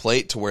part of that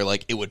plate to where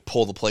like it would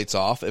pull the plates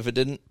off if it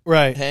didn't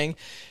hang.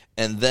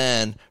 And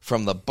then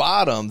from the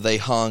bottom, they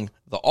hung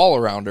the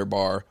all-arounder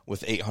bar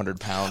with 800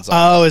 pounds on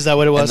it. Oh, is that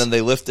what it was? And then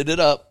they lifted it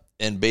up,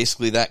 and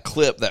basically that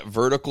clip, that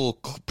vertical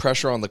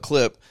pressure on the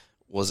clip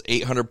was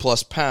 800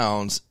 plus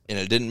pounds, and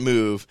it didn't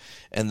move.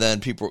 And then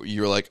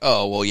you're like,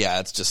 oh, well, yeah,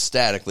 it's just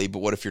statically. But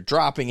what if you're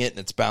dropping it and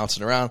it's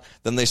bouncing around?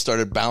 Then they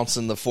started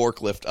bouncing the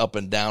forklift up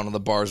and down, and the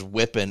bar's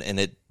whipping, and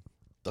it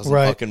doesn't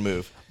fucking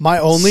move.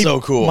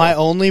 So cool. My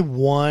only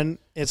one,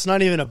 it's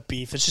not even a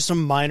beef. It's just a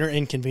minor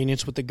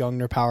inconvenience with the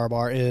Gungner Power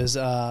Bar is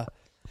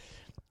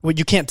what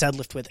you can't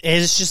deadlift with.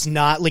 It's just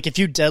not, like if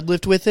you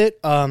deadlift with it,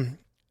 at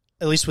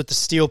least with the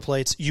steel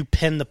plates, you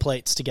pin the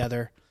plates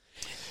together.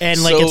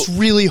 And like it's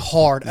really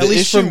hard. At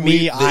least for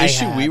me, the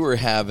issue we were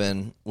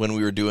having when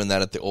we were doing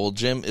that at the old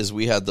gym is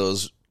we had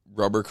those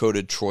rubber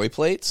coated Troy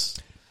plates,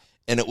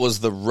 and it was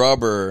the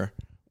rubber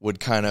would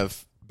kind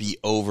of be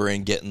over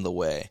and get in the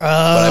way. But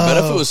I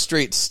bet if it was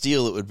straight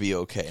steel, it would be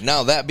okay.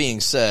 Now that being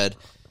said,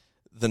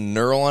 the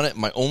knurl on it,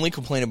 my only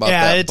complaint about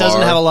that it doesn't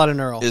bar have a lot of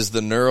knurl. Is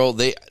the knurl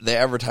they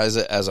advertise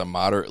it as a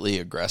moderately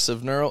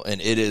aggressive knurl, and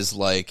it is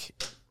like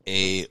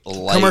a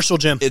light commercial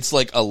gym. It's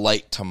like a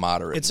light to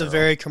moderate. It's knurl. a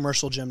very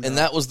commercial gym, and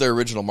that was their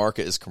original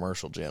market is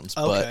commercial gyms.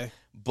 Okay,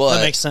 but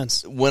that makes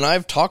sense. When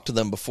I've talked to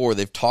them before,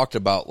 they've talked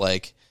about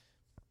like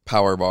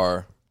power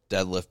bar,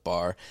 deadlift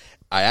bar.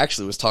 I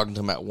actually was talking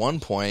to them at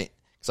one point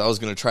because I was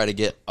going to try to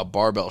get a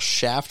barbell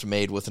shaft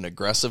made with an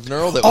aggressive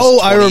knurl. That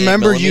was I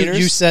remember millimeters.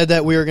 you said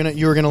that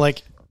you were gonna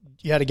like.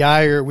 You had a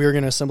guy, or we were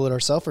going to assemble it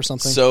ourselves or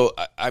something. So,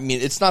 I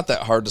mean, it's not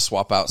that hard to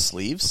swap out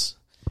sleeves.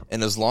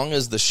 And as long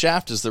as the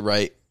shaft is the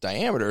right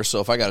diameter, so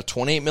if I got a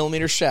 28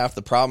 millimeter shaft,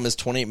 the problem is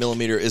 28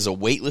 millimeter is a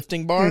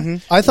weightlifting bar.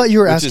 Mm-hmm. I thought you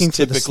were asking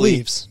for the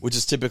sleeves. Which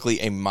is typically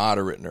a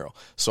moderate knurl.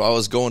 So I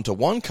was going to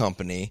one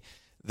company.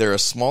 They're a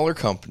smaller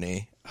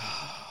company,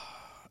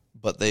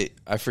 but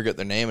I forget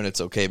their name, and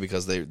it's okay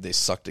because they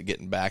sucked at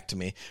getting back to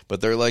me. But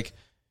they're like,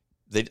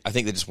 I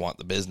think they just want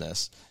the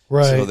business.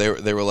 Right. So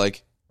they were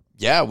like,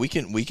 yeah, we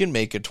can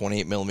make a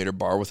 28 millimeter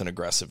bar with an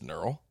aggressive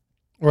knurl.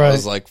 Right. I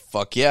was like,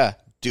 fuck yeah,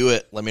 do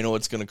it. Let me know what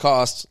it's going to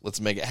cost. Let's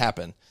make it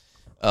happen.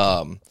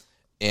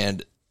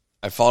 And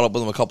I followed up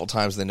with them a couple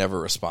times. They never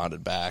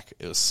responded back.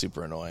 It was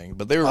super annoying,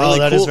 but they were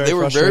really cool. They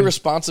were very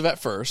responsive at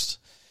first.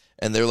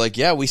 And they're like,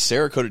 yeah, we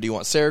Cerakote. Do you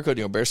want Cerakote? Do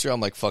you want Bear Cereal?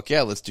 I'm like, fuck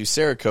yeah, let's do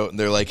Cerakote. And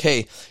they're like,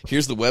 hey,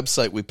 here's the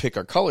website we pick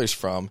our colors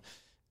from.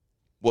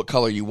 What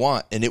color you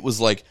want? And it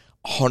was like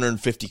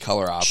 150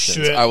 color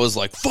options. Shit. I was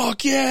like,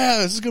 fuck yeah,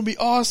 this is gonna be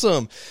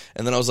awesome.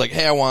 And then I was like,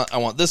 hey, I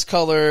want this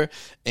color,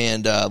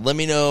 and let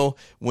me know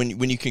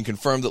when you can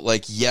confirm that,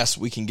 like, yes,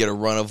 we can get a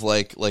run of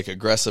like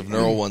aggressive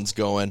knurl ones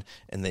going.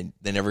 And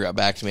they never got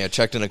back to me. I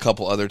checked in a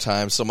couple other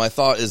times. So my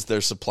thought is their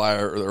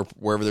supplier or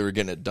wherever they were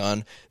getting it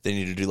done, they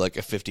need to do like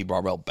a 50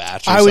 barbell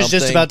batch or I was something.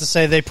 just about to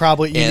say they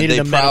needed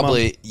a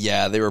minimum.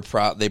 Yeah,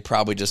 they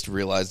probably just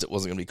realized it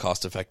wasn't gonna be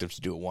cost effective to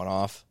do a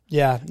one-off.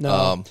 Yeah,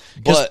 no.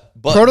 But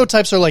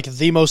prototypes are like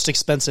the most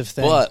expensive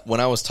thing. But when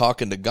I was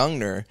talking to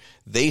Gungner,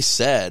 they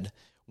said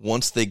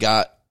once they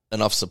got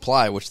enough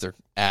supply, which they're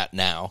at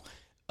now,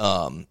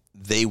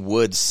 they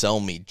would sell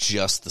me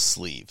just the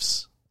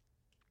sleeves.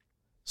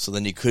 So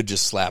then you could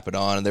just slap it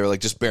on. And they were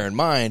like, just bear in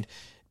mind,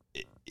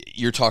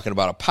 you're talking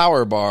about a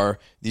power bar.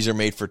 These are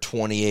made for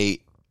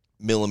 28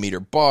 millimeter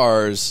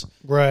bars.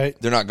 Right.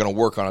 They're not going to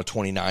work on a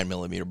 29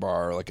 millimeter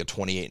bar or like a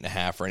 28 and a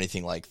half or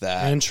anything like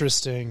that.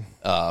 Interesting.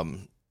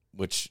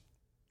 Which,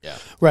 yeah.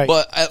 Right.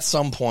 But at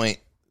some point,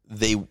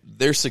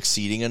 they're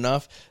succeeding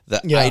enough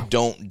that I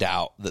don't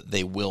doubt that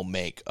they will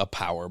make a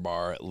power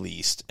bar at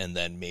least, and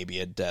then maybe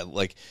a dead.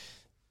 Like,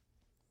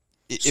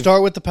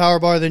 start with the power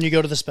bar, then you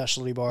go to the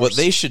specialty bars. What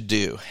they should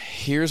do,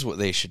 here's what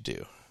they should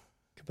do.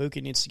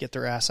 Kabuki needs to get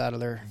their ass out of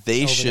there.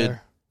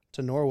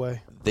 To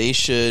Norway.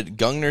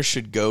 Gungner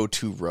should go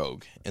to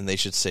Rogue, and they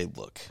should say,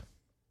 look,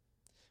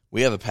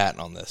 we have a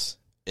patent on this.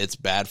 It's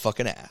bad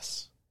fucking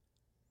ass.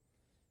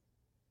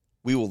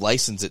 We will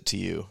license it to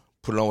you.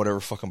 Put it on whatever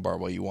fucking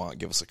barbell you want.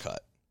 Give us a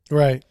cut.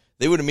 Right.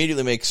 They would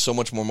immediately make so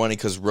much more money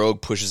because Rogue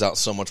pushes out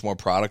so much more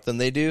product than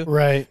they do.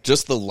 Right.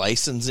 Just the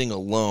licensing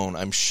alone,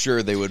 I'm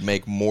sure they would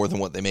make more than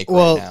what they make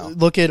right now.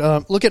 Look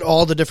at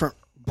all the different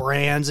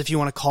brands, if you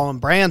want to call them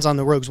brands, on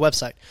the Rogue's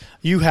website.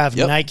 You have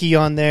Nike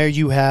on there.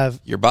 You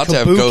have You're about Kabuki. to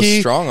have Ghost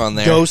Strong on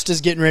there. Ghost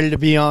is getting ready to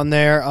be on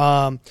there.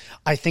 I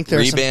think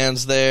there's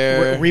Reband's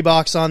there.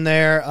 Reebok's on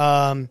there.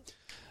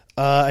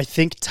 I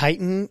think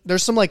Titan.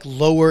 There's some like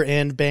lower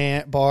end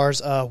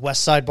bars.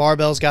 Westside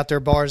Barbell's got their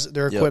bars,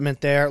 their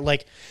equipment there.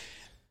 Like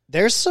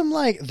There's some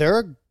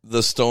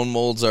the stone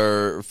molds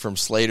are from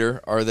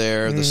Slater are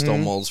there. The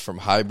stone molds from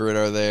Hybrid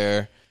are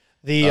there.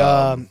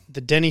 The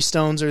Denny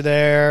stones are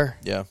there.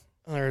 Yeah.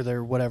 Or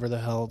they're whatever the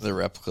hell. The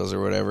replicas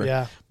or whatever.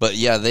 Yeah. But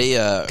yeah, they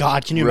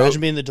God, can you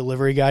imagine being the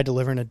delivery guy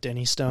delivering a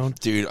Denny stone?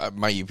 Dude,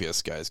 my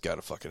UPS guy's got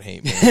to fucking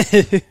hate me.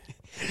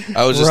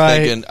 I was just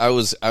thinking I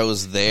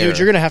was there. Dude,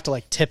 you're going to have to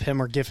like tip him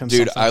or give him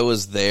something. I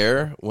was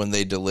there when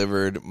they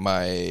delivered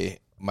my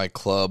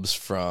clubs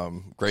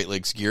from Great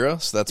Lakes Gira.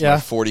 So that's my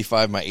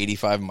 45, my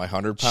 85, and my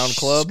 100-pound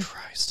club. Jesus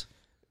Christ.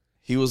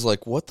 He was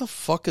like, "What the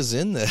fuck is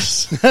in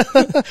this?"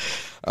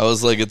 I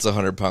was like, "It's a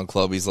 100-pound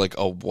club." He's like,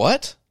 "Oh,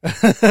 what?"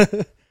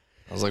 I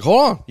was like,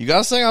 "Hold on, you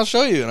got a thing? I'll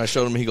show you." And I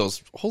showed him. He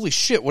goes, "Holy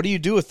shit, what do you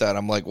do with that?"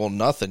 I'm like, "Well,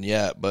 nothing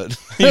yet, but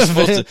you're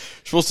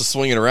supposed to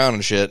swing it around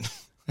and shit."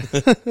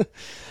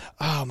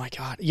 Oh my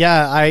God.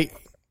 Yeah, I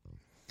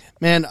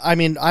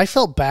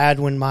felt bad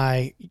when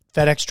my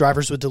FedEx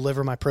drivers would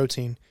deliver my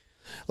protein.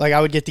 Like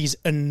I would get these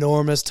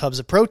enormous tubs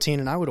of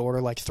protein and I would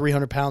order like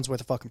 300 pounds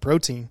worth of fucking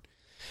protein.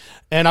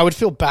 And I would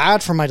feel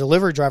bad for my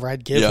delivery driver.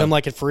 I'd give him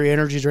like a free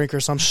energy drink or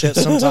some shit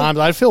sometimes.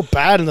 I'd feel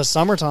bad in the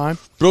summertime.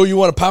 Bro, you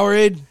want a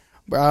Powerade?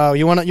 Bro,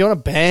 you want a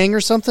Bang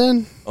or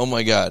something? Oh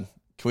my God.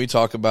 Can we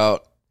talk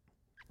about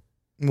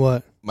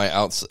what? My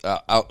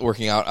out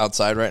working out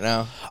outside right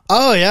now?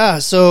 Oh yeah.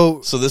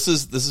 So this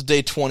is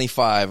day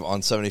 25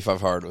 on 75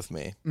 hard with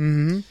me.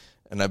 Mm-hmm.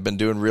 And I've been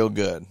doing real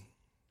good.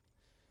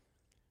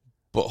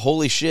 But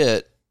holy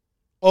shit.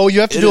 Oh,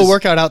 you have to do a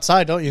workout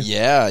outside, don't you?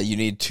 Yeah, you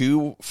need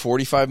 2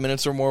 45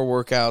 minutes or more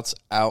workouts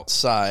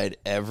outside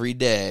every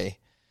day.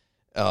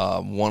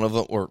 One of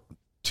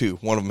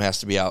them has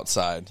to be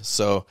outside.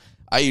 So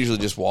I usually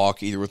just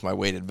walk either with my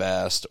weighted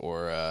vest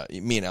or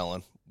me and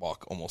Ellen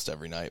walk almost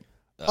every night.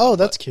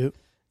 That's cute.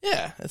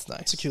 Yeah, it's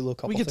nice. It's a cute little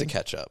couple We get thing. to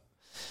catch up.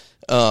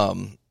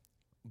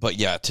 But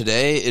yeah,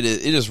 today it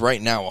is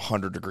right now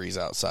 100 degrees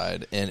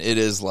outside, and it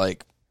is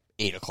like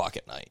 8 o'clock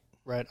at night.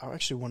 Right. I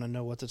actually want to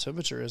know what the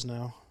temperature is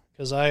now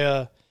because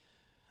I've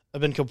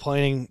been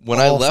complaining when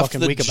all I left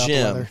fucking the week about the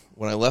gym. weather.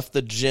 When I left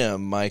the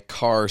gym, my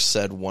car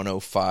said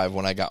 105.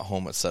 When I got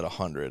home, it said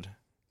 100.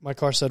 My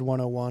car said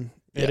 101.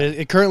 Yeah.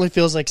 It currently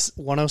feels like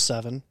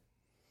 107.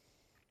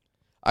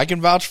 I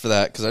can vouch for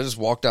that because I just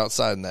walked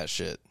outside in that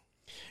shit.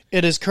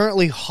 It is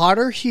currently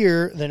hotter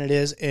here than it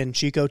is in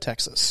Chico,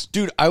 Texas.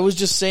 Dude, I was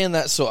just saying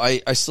that, so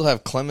I still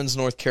have Clemens,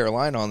 North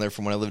Carolina on there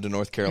from when I lived in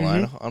North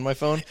Carolina on my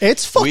phone.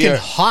 It's fucking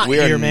hot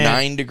here, man. We are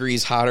 9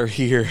 degrees hotter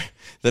here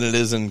than it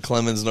is in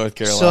Clemens, North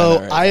Carolina. So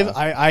right now.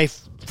 I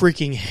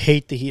freaking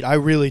hate the heat. I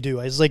really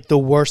do. It's like the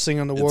worst thing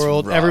in the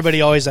world. rough.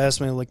 Everybody always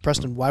asks me, like,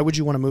 Preston, why would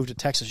you want to move to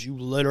Texas? You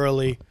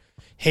literally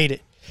hate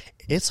it.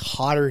 It's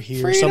hotter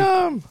here.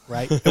 Freedom!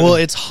 Right? Well,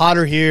 it's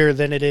hotter here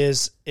than it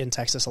is in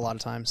Texas a lot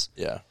of times.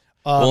 Yeah.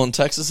 Well, in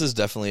Texas is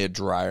definitely a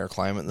drier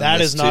climate than That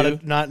this is too.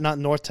 not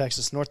North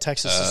Texas. North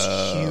Texas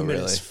is humid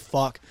really? as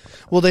fuck.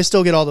 Well, they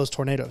still get all those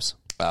tornadoes.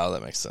 Oh,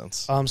 that makes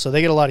sense. So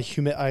they get a lot of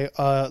humid.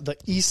 The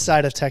east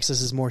side of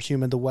Texas is more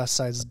humid. The west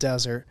side is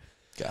desert.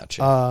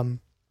 Gotcha.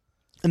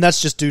 And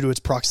that's just due to its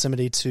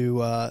proximity to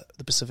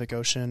the Pacific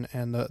Ocean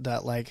and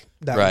that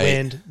Right.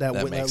 wind, that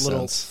makes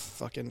little sense.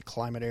 fucking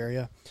climate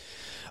area.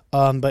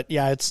 But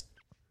yeah,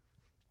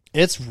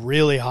 it's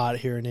really hot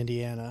here in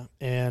Indiana,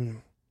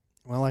 and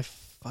well, I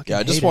fucking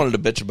I just hate wanted to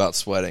bitch about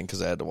sweating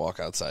because I had to walk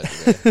outside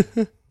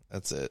today.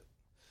 That's it.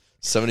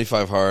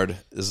 75 hard.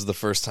 This is the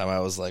first time I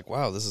was like,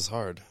 wow, this is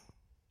hard.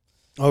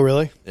 Oh,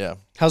 really? Yeah.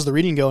 How's the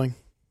reading going?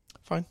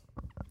 Fine.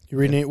 You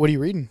reading? What are you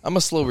reading? I'm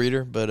a slow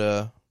reader,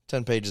 but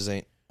 10 pages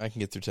ain't. I can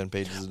get through 10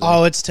 pages a day.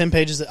 Oh, it's 10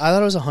 pages. I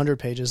thought it was 100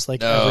 pages,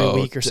 like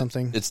every week or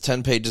something. It's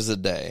 10 pages a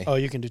day. Oh,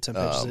 you can do 10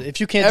 pages.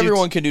 If you can't,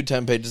 Everyone can do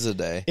 10 pages a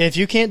day. If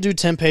you can't do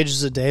 10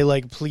 pages a day,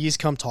 like please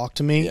come talk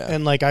to me,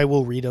 and like I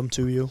will read them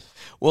to you.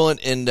 Well,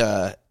 and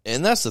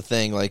that's the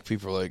thing. Like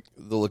people are like,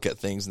 they'll look at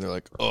things and they're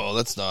like, oh,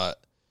 that's not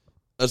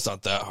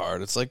that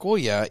hard. It's like, well,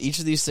 yeah, each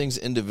of these things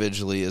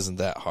individually isn't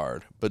that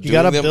hard, but you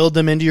got to build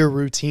them into your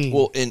routine.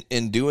 Well,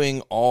 in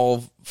doing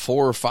all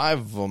 4 or 5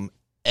 of them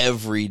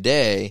every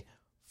day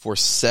for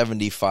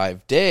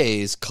 75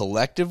 days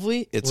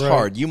collectively, it's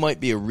hard. You might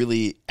be a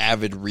really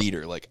avid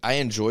reader. Like I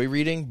enjoy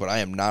reading, but I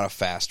am not a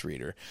fast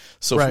reader.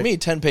 So for me,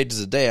 10 pages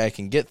a day I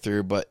can get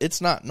through, but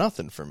it's not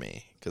nothing for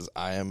me because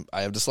I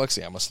have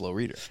dyslexia. I'm a slow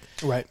reader.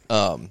 Right.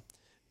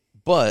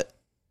 But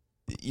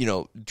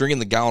drinking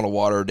the gallon of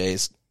water a day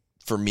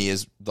for me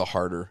is the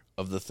harder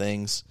of the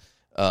things.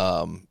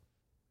 And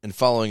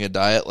following a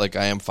diet, like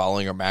I am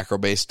following a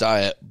macro-based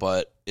diet,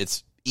 but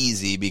it's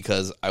easy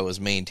because I was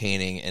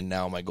maintaining, and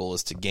now my goal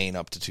is to gain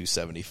up to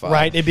 275.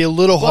 Right, it'd be a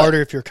little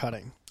harder if you're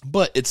cutting.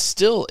 But it's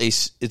still a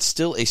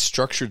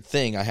structured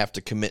thing I have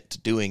to commit to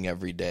doing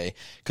every day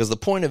because the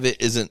point of it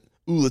isn't,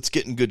 ooh, let's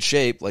get in good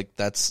shape. Like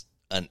that's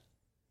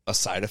a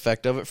side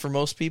effect of it for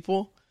most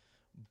people.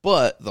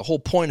 But the whole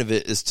point of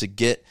it is to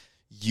get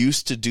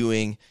used to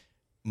doing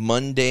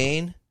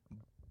mundane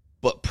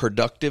but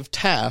productive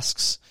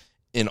tasks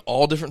in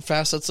all different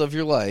facets of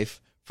your life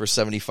for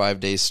 75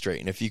 days straight.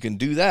 And if you can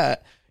do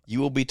that, you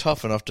will be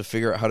tough enough to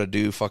figure out how to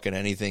do fucking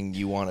anything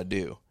you want to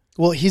do.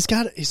 Well, he's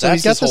got the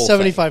his whole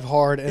 75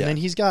 hard, and then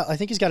I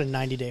think he's got a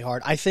 90-day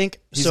hard. I think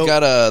he's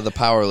got the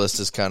power list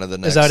is kind of the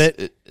next. Is that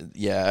it?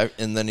 Yeah,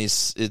 and then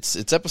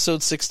it's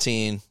episode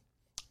 16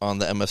 on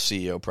the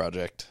MFCEO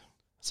project.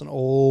 It's an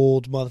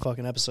old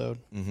motherfucking episode.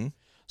 Mm-hmm.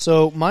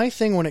 So my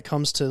thing when it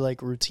comes to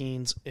like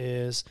routines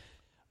is,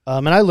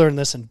 and I learned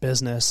this in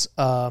business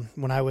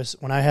when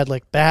I had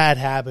like bad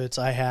habits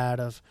I had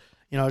of,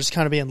 just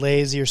kind of being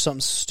lazy or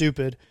something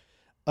stupid.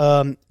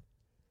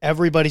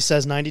 Everybody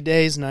says 90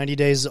 days. 90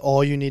 days is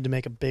all you need to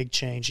make a big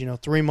change.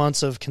 3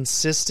 months of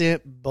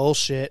consistent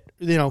bullshit,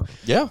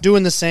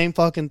 doing the same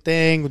fucking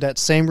thing with that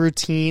same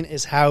routine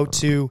is how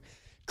to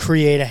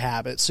create a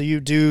habit. So you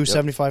do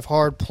 75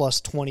 hard plus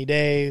 20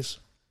 days,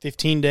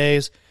 15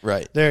 days.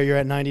 Right. There, you're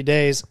at 90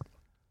 days.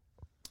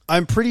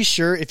 I'm pretty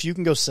sure if you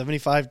can go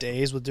 75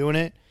 days with doing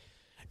it,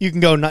 you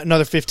can go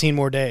another 15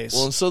 more days.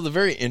 Well, and so the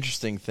very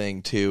interesting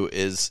thing, too,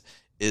 is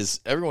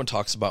everyone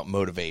talks about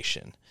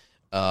motivation.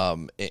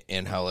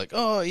 And how like,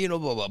 blah,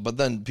 blah. But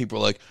then people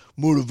are like,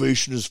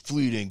 motivation is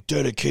fleeting.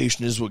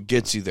 Dedication is what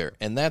gets you there.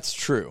 And that's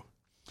true.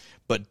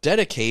 But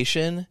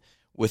dedication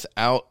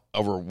without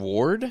a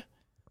reward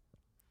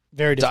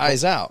very difficult.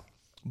 Dies out.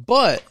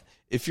 But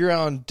if you're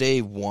on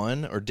day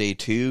 1 or day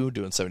 2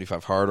 doing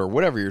 75 hard or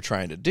whatever you're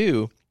trying to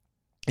do,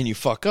 and you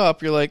fuck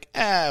up, you're like,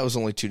 it was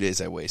only 2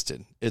 days I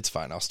wasted. It's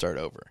fine. I'll start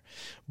over.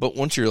 But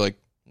once you're like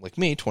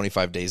me,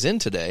 25 days in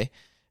today,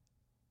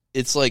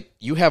 it's like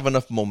you have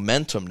enough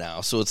momentum now.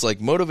 So it's like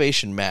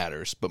motivation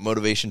matters, but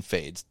motivation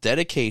fades.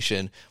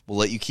 Dedication will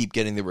let you keep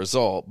getting the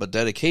result, but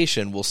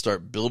dedication will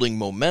start building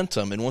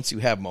momentum. And once you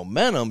have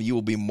momentum, you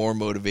will be more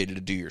motivated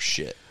to do your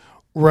shit.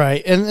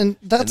 Right. And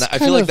that's I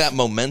feel like that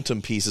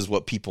momentum piece is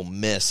what people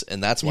miss.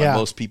 And that's why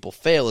most people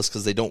fail, is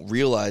because they don't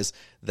realize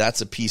that's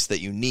a piece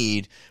that you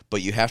need,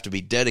 but you have to be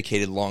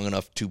dedicated long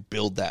enough to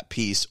build that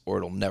piece or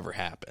it'll never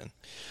happen.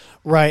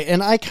 Right.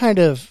 And I kind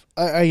of,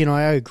 I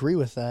agree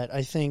with that.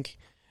 I think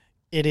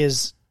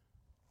it's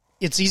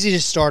easy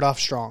to start off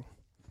strong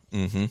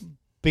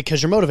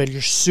because you're motivated.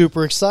 You're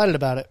super excited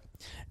about it.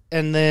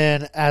 And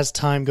then as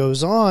time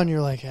goes on,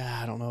 you're like,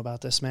 I don't know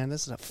about this, man.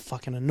 This is a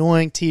fucking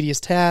annoying,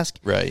 tedious task.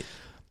 Right.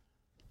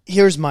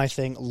 Here's my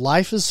thing.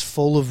 Life is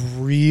full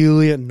of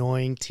really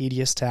annoying,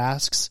 tedious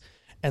tasks.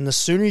 And the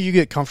sooner you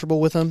get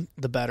comfortable with them,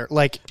 the better.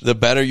 Like, the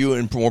better you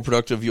and more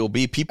productive you'll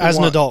be.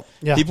 An adult.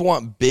 Yeah. People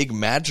want big,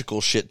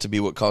 magical shit to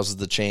be what causes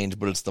the change,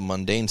 but it's the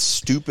mundane,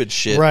 stupid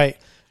shit. Right.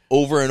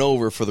 Over and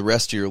over for the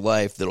rest of your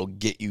life that'll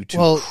get you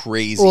to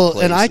crazy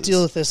places. And I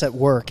deal with this at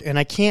work, and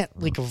I can't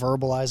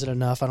verbalize it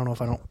enough. I don't know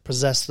if I don't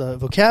possess the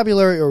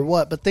vocabulary or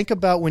what, but think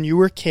about when you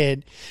were a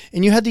kid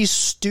and you had these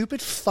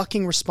stupid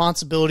fucking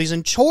responsibilities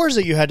and chores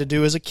that you had to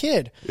do as a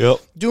kid. Yep.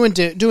 Doing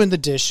the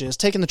dishes,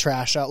 taking the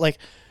trash out,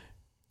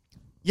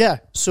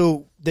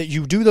 so that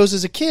you do those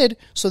as a kid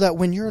so that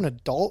when you're an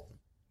adult,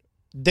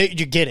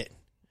 you get it.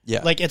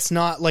 Yeah. Like, it's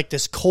not like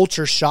this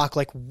culture shock,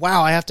 like,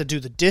 wow, I have to do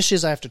the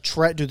dishes, I have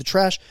to do the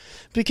trash.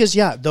 Because,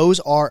 those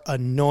are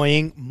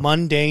annoying,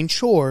 mundane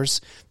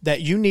chores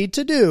that you need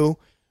to do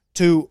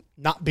to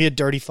not be a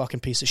dirty fucking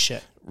piece of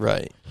shit.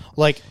 Right.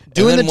 Like,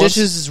 doing the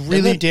dishes is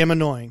really damn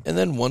annoying. And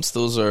then once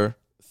those are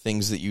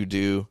things that you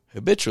do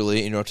habitually,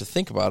 and you don't have to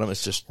think about them,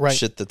 it's just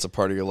shit that's a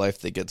part of your life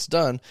that gets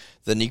done,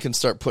 then you can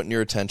start putting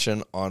your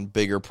attention on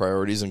bigger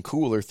priorities and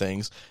cooler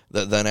things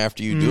that then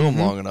after you do them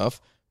long enough,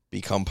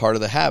 become part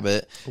of the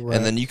habit,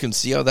 and then you can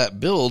see how that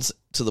builds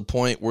to the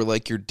point where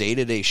like your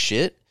day-to-day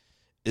shit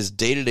is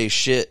day-to-day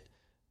shit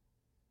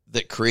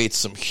that creates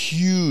some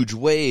huge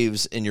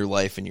waves in your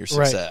life and your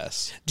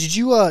success. Right. Did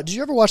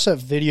you ever watch that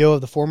video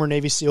of the former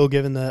Navy SEAL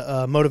giving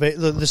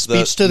the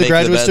speech to the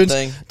graduate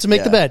students to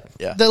make the bed?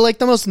 Yeah. The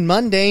most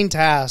mundane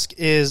task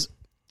is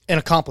an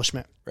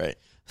accomplishment. Right.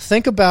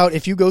 Think about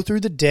if you go through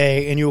the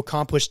day and you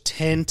accomplish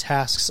 10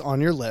 tasks on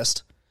your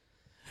list.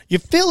 You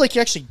feel like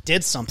you actually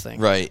did something.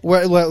 Right.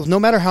 Where no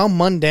matter how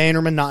mundane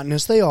or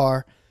monotonous they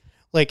are,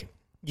 like,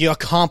 you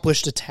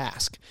accomplished a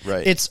task.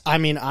 Right.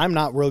 I'm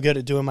not real good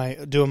at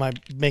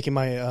making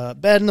my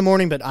bed in the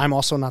morning, but I'm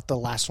also not the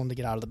last one to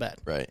get out of the bed.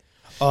 Right.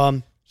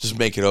 Just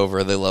make it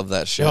over. They love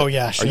that shit. Oh,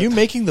 yeah. Shit. Are you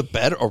making the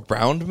bed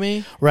around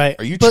me? Right.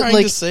 Are you trying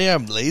to say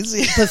I'm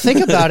lazy? But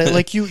think about it.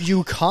 Like, you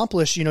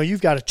accomplish,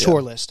 you've got a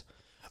chore list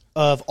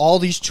of all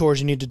these chores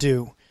you need to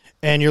do.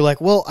 And you're like,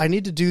 well, I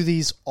need to do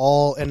these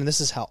all, and this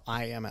is how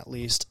I am at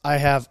least. I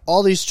have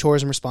all these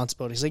chores and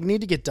responsibilities. They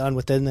need to get done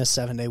within this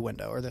 7-day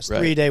window or this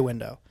 3-day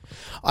window.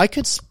 I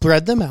could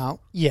spread them out,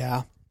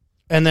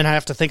 and then I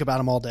have to think about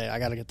them all day. I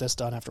got to get this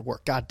done after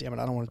work. God damn it,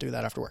 I don't want to do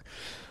that after work.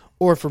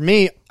 Or for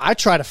me, I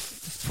try to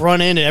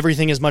front end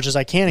everything as much as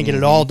I can and get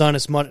it all done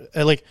as much.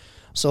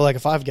 So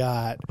if I've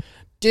got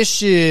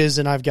dishes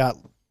and I've got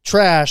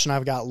trash and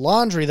I've got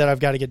laundry that I've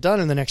got to get done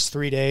in the next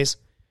 3 days,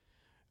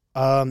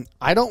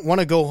 I don't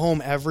want to go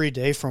home every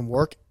day from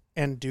work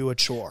and do a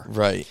chore.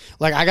 Right.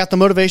 Like, I got the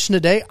motivation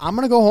today. I'm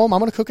going to go home. I'm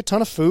going to cook a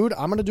ton of food.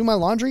 I'm going to do my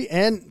laundry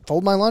and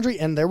fold my laundry.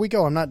 And there we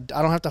go. I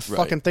don't have to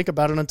fucking think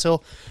about it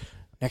until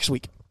next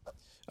week.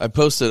 I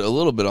posted a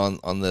little bit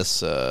on this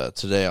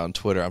today on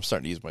Twitter. I'm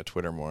starting to use my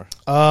Twitter more.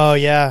 Oh,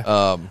 yeah.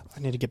 I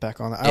need to get back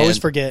on that. I always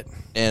forget.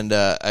 And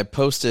I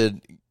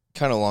posted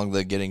kind of along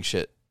the getting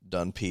shit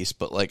done piece,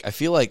 but like I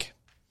feel like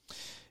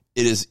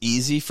it is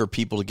easy for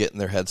people to get in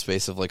their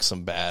headspace of like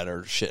some bad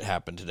or shit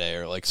happened today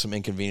or like some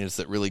inconvenience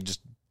that really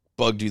just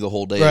bugged you the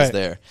whole day is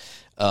there.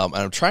 And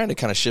I'm trying to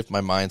kind of shift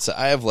my mindset.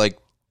 I have like,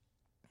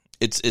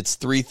 it's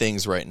 3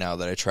 things right now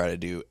that I try to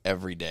do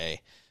every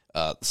day.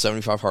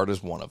 75 hard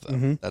is one of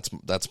them.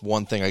 That's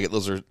one thing. I get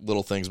those are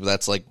little things, but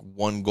that's like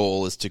one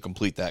goal is to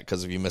complete that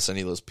because if you miss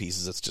any of those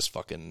pieces, it's just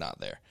fucking not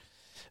there.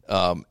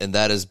 And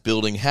that is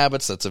building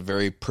habits. That's a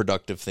very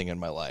productive thing in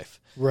my life.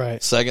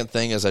 Right. Second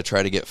thing is I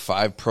try to get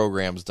 5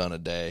 programs done a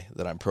day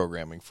that I'm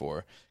programming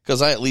for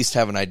because I at least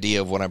have an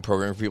idea of what I'm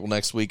programming for people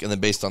next week, and then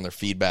based on their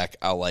feedback,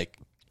 I'll like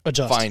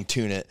adjust, fine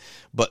tune it.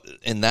 But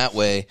in that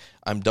way,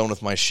 I'm done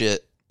with my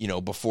shit,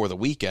 before the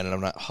weekend, and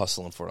I'm not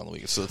hustling for it on the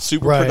weekend. So it's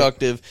super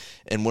productive.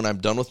 And when I'm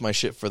done with my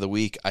shit for the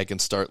week, I can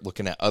start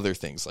looking at other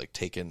things like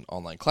taking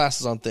online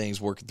classes on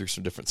things, working through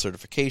some different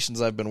certifications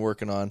I've been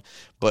working on.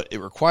 But it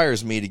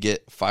requires me to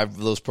get 5 of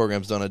those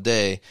programs done a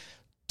day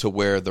to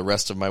where the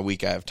rest of my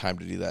week I have time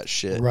to do that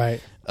shit.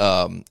 Right.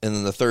 And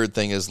then the third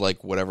thing is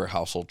like whatever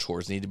household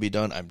chores need to be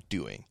done, I'm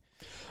doing.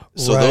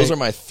 So those are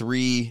my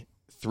three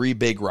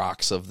big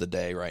rocks of the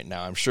day right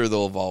now. I'm sure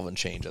they'll evolve and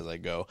change as I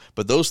go.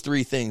 But those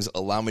 3 things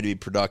allow me to be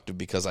productive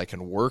because I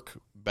can work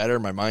better.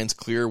 My mind's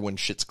clear when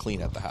shit's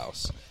clean at the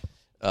house.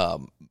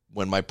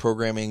 When my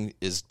programming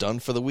is done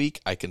for the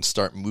week, I can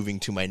start moving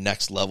to my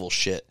next level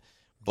shit.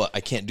 But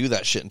I can't do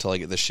that shit until I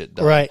get this shit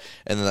done. Right.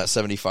 And then that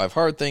 75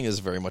 hard thing is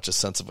very much a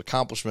sense of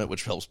accomplishment,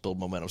 which helps build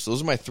momentum. So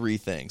those are my 3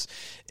 things.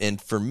 And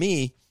for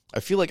me, I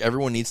feel like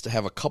everyone needs to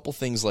have a couple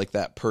things like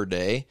that per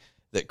day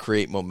that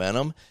create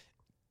momentum.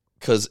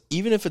 Because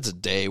even if it's a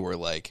day where,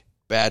 like,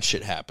 bad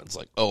shit happens,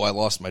 like, oh, I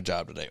lost my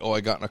job today, oh,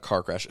 I got in a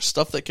car crash,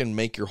 stuff that can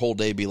make your whole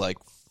day be like,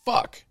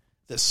 fuck,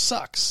 this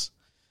sucks.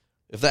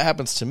 If that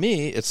happens to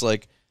me, it's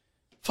like,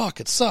 fuck,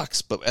 it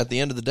sucks. But at the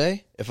end of the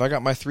day, if I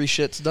got my 3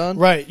 shits done,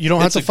 right, you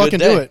don't have to fucking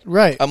do it.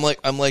 Right. I'm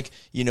like,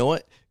 you know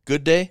what?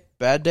 Good day,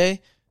 bad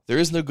day. There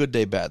is no good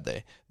day, bad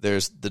day.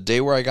 There's the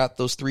day where I got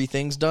those 3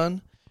 things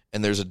done,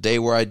 and there's a day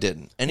where I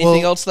didn't.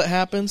 Anything else that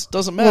happens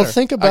doesn't matter. Well,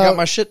 think about, I got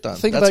my shit done.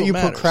 Think That's about you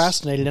matters.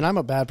 procrastinating, and I'm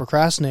a bad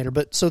procrastinator.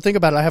 But so think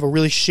about it. I have a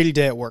really shitty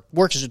day at work.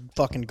 Work is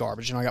fucking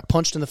garbage. I got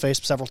punched in the face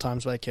several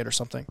times by a kid or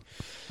something.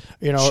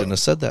 Shouldn't have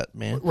said that,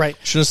 man. Right.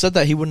 Shouldn't have said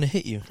that. He wouldn't have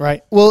hit you.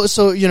 Right. Well,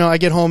 so, I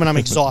get home and I'm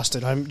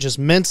exhausted. I'm just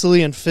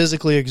mentally and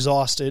physically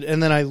exhausted.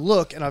 And then I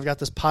look and I've got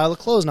this pile of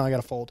clothes now I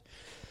got to fold.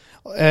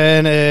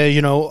 And, I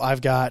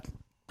don't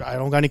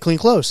got any clean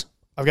clothes.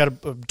 I've got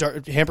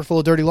a hamper full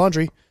of dirty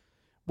laundry.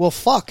 Well,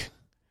 fuck.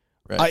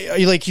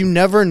 Right. You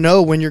never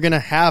know when you're going to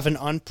have an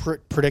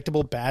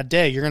unpredictable bad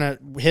day. You're going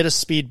to hit a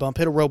speed bump,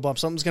 hit a road bump.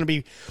 Something's going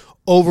to be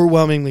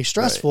overwhelmingly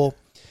stressful.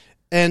 Right.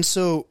 And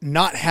so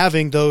not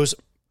having those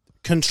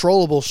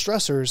controllable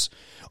stressors,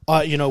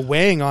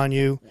 weighing on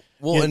you,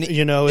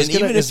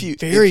 is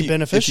very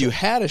beneficial. If you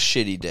had a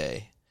shitty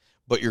day,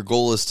 but your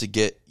goal is to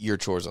get your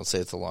chores done, say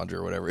it's the laundry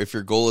or whatever, if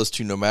your goal is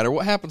to, no matter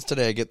what happens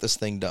today, I get this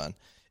thing done.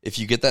 If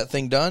you get that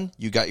thing done,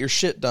 you got your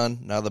shit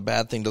done. Now the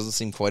bad thing doesn't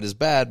seem quite as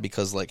bad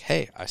because, like,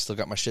 hey, I still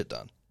got my shit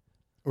done.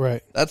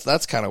 Right.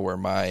 That's kind of where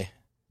my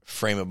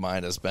frame of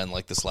mind has been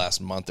like this last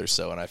month or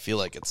so, and I feel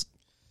like it's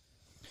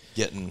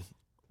getting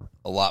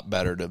a lot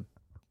better to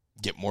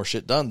get more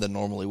shit done than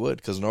normally would.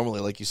 Because normally,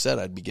 like you said,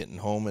 I'd be getting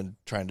home and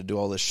trying to do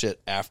all this shit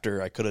after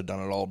I could have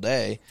done it all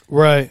day.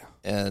 Right.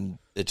 And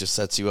it just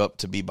sets you up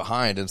to be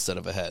behind instead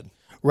of ahead.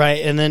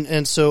 Right.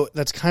 And so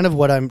that's kind of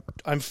what I'm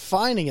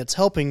finding it's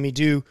helping me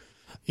do.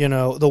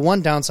 The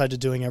one downside to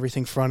doing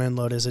everything front end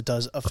load is it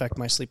does affect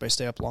my sleep. I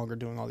stay up longer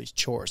doing all these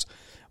chores.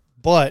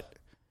 But,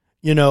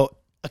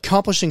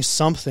 accomplishing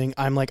something,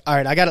 I'm like, all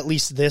right, I got at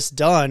least this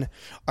done.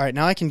 All right,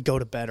 now I can go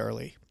to bed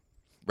early.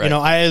 Right.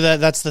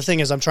 That's the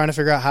thing is I'm trying to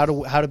figure out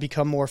how to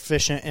become more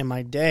efficient in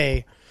my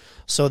day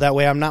so that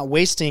way I'm not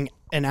wasting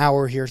an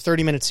hour here,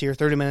 30 minutes here,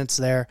 30 minutes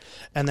there,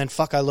 and then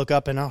I look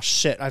up and, oh,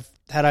 shit,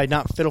 had I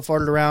not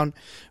fiddle-farted around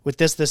with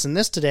this, and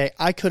this today,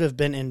 I could have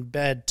been in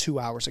bed 2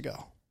 hours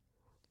ago.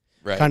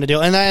 Right. Kind of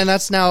deal. And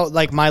that's now,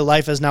 like, my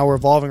life is now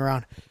revolving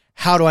around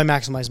how do I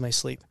maximize my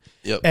sleep?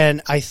 Yep.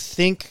 And I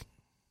think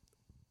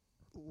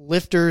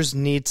lifters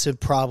need to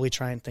probably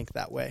try and think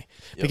that way.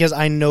 Yep. Because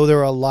I know there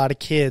are a lot of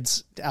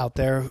kids out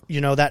there,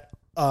 that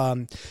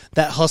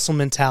hustle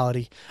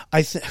mentality.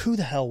 Who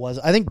the hell was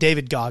it? I think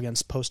David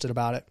Goggins posted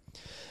about it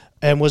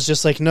and was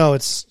just like, no,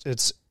 it's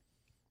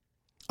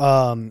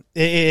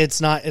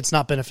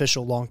not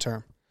beneficial long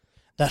term.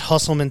 That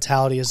hustle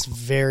mentality is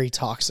very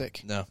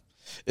toxic. No.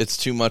 It's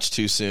too much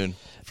too soon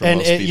for and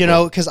most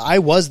people. Because I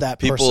was that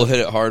person. People hit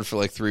it hard for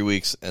like 3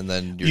 weeks and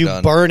then you're done.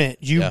 You burn it.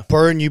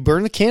 You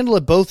burn the candle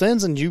at both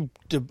ends, and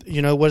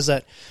what is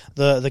that?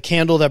 The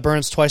candle that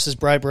burns twice as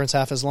bright burns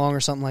half as long, or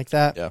something like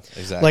that. Yeah,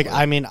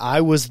 exactly.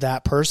 I was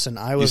that person.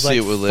 You see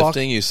it with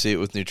lifting. You see it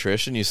with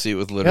nutrition. You see it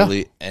with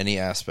literally any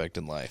aspect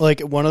in life. Like,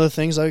 one of the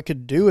things I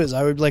could do is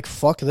I would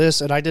fuck this,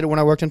 and I did it when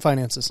I worked in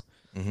finances.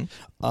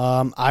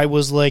 I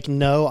was like,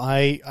 no,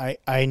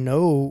 I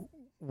know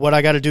what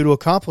I got to do to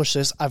accomplish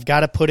this. I've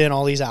got to put in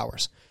all these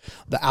hours.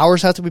 The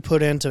hours have to be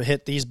put in to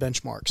hit these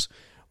benchmarks.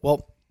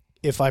 Well,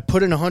 if I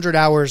put in 100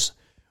 hours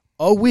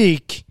a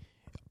week,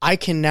 I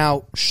can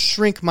now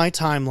shrink my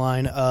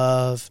timeline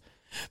of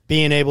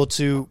being able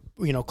to,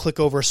 click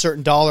over a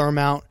certain dollar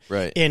amount.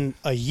 Right. In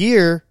a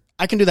year.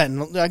 I can do that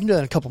in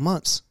a couple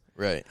months.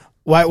 Right.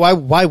 Why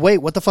wait?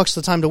 What the fuck's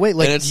the time to wait?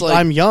 Like,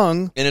 I'm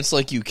young. And it's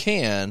like you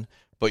can,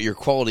 but your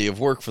quality of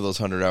work for those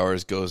 100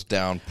 hours goes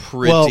down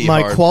pretty Well,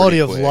 my hard, quality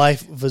pretty of quick.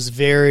 life was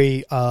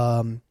very,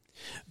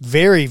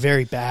 very,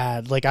 very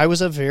bad. Like, I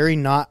was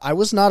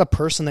not a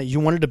person that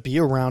you wanted to be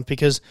around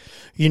because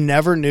you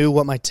never knew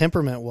what my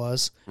temperament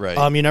was. Right.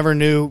 You never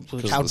knew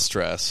because how of the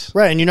stress.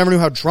 Right, and you never knew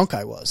how drunk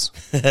I was.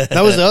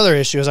 That was the other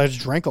issue, is I just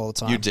drank all the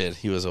time. You did.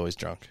 He was always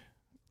drunk.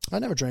 I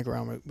never drank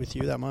around with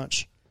you that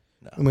much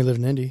when we lived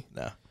in Indy.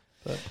 No.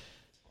 But.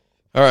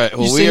 All right.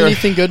 Well, You see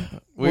anything good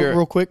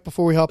real quick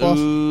before we hop off?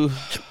 Ooh.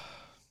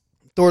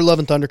 Thor: Love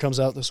and Thunder comes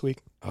out this week.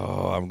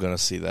 Oh, I'm going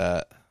to see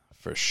that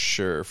for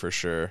sure.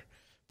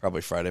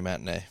 Probably Friday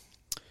matinee.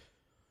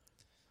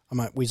 I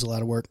might weasel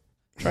out of work.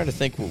 Trying to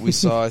think what we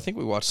saw. I think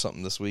we watched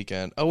something this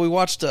weekend. Oh, we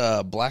watched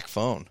Black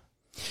Phone.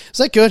 Is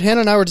that good?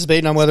 Hannah and I were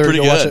debating on whether to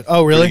Pretty go watch good. it.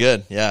 Oh, really? Pretty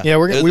good. Yeah. Yeah,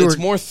 it's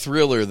more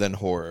thriller than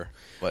horror,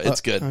 but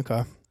it's good.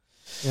 Okay.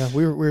 Yeah,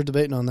 we were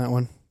debating on that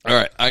one. All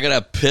right, I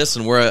gotta piss,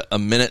 and we're at a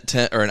minute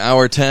 10 or an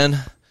hour 10.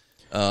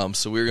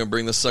 So we're gonna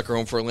bring this sucker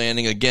home for a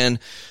landing again.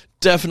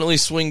 Definitely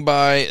swing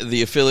by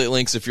the affiliate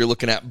links if you're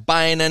looking at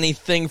buying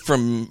anything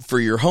for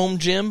your home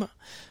gym.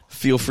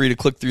 Feel free to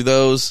click through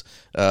those.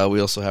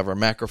 We also have our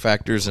macro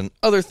factors and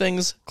other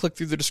things. Click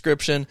through the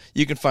description.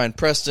 You can find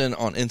Preston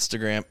on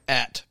Instagram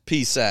at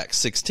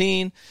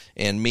PSAC16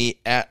 and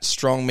me at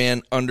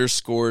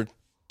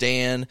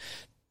strongman_Dan.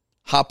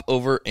 Hop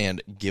over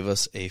and give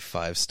us a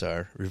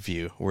 5-star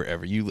review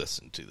wherever you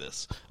listen to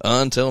this.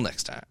 Until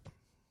next time.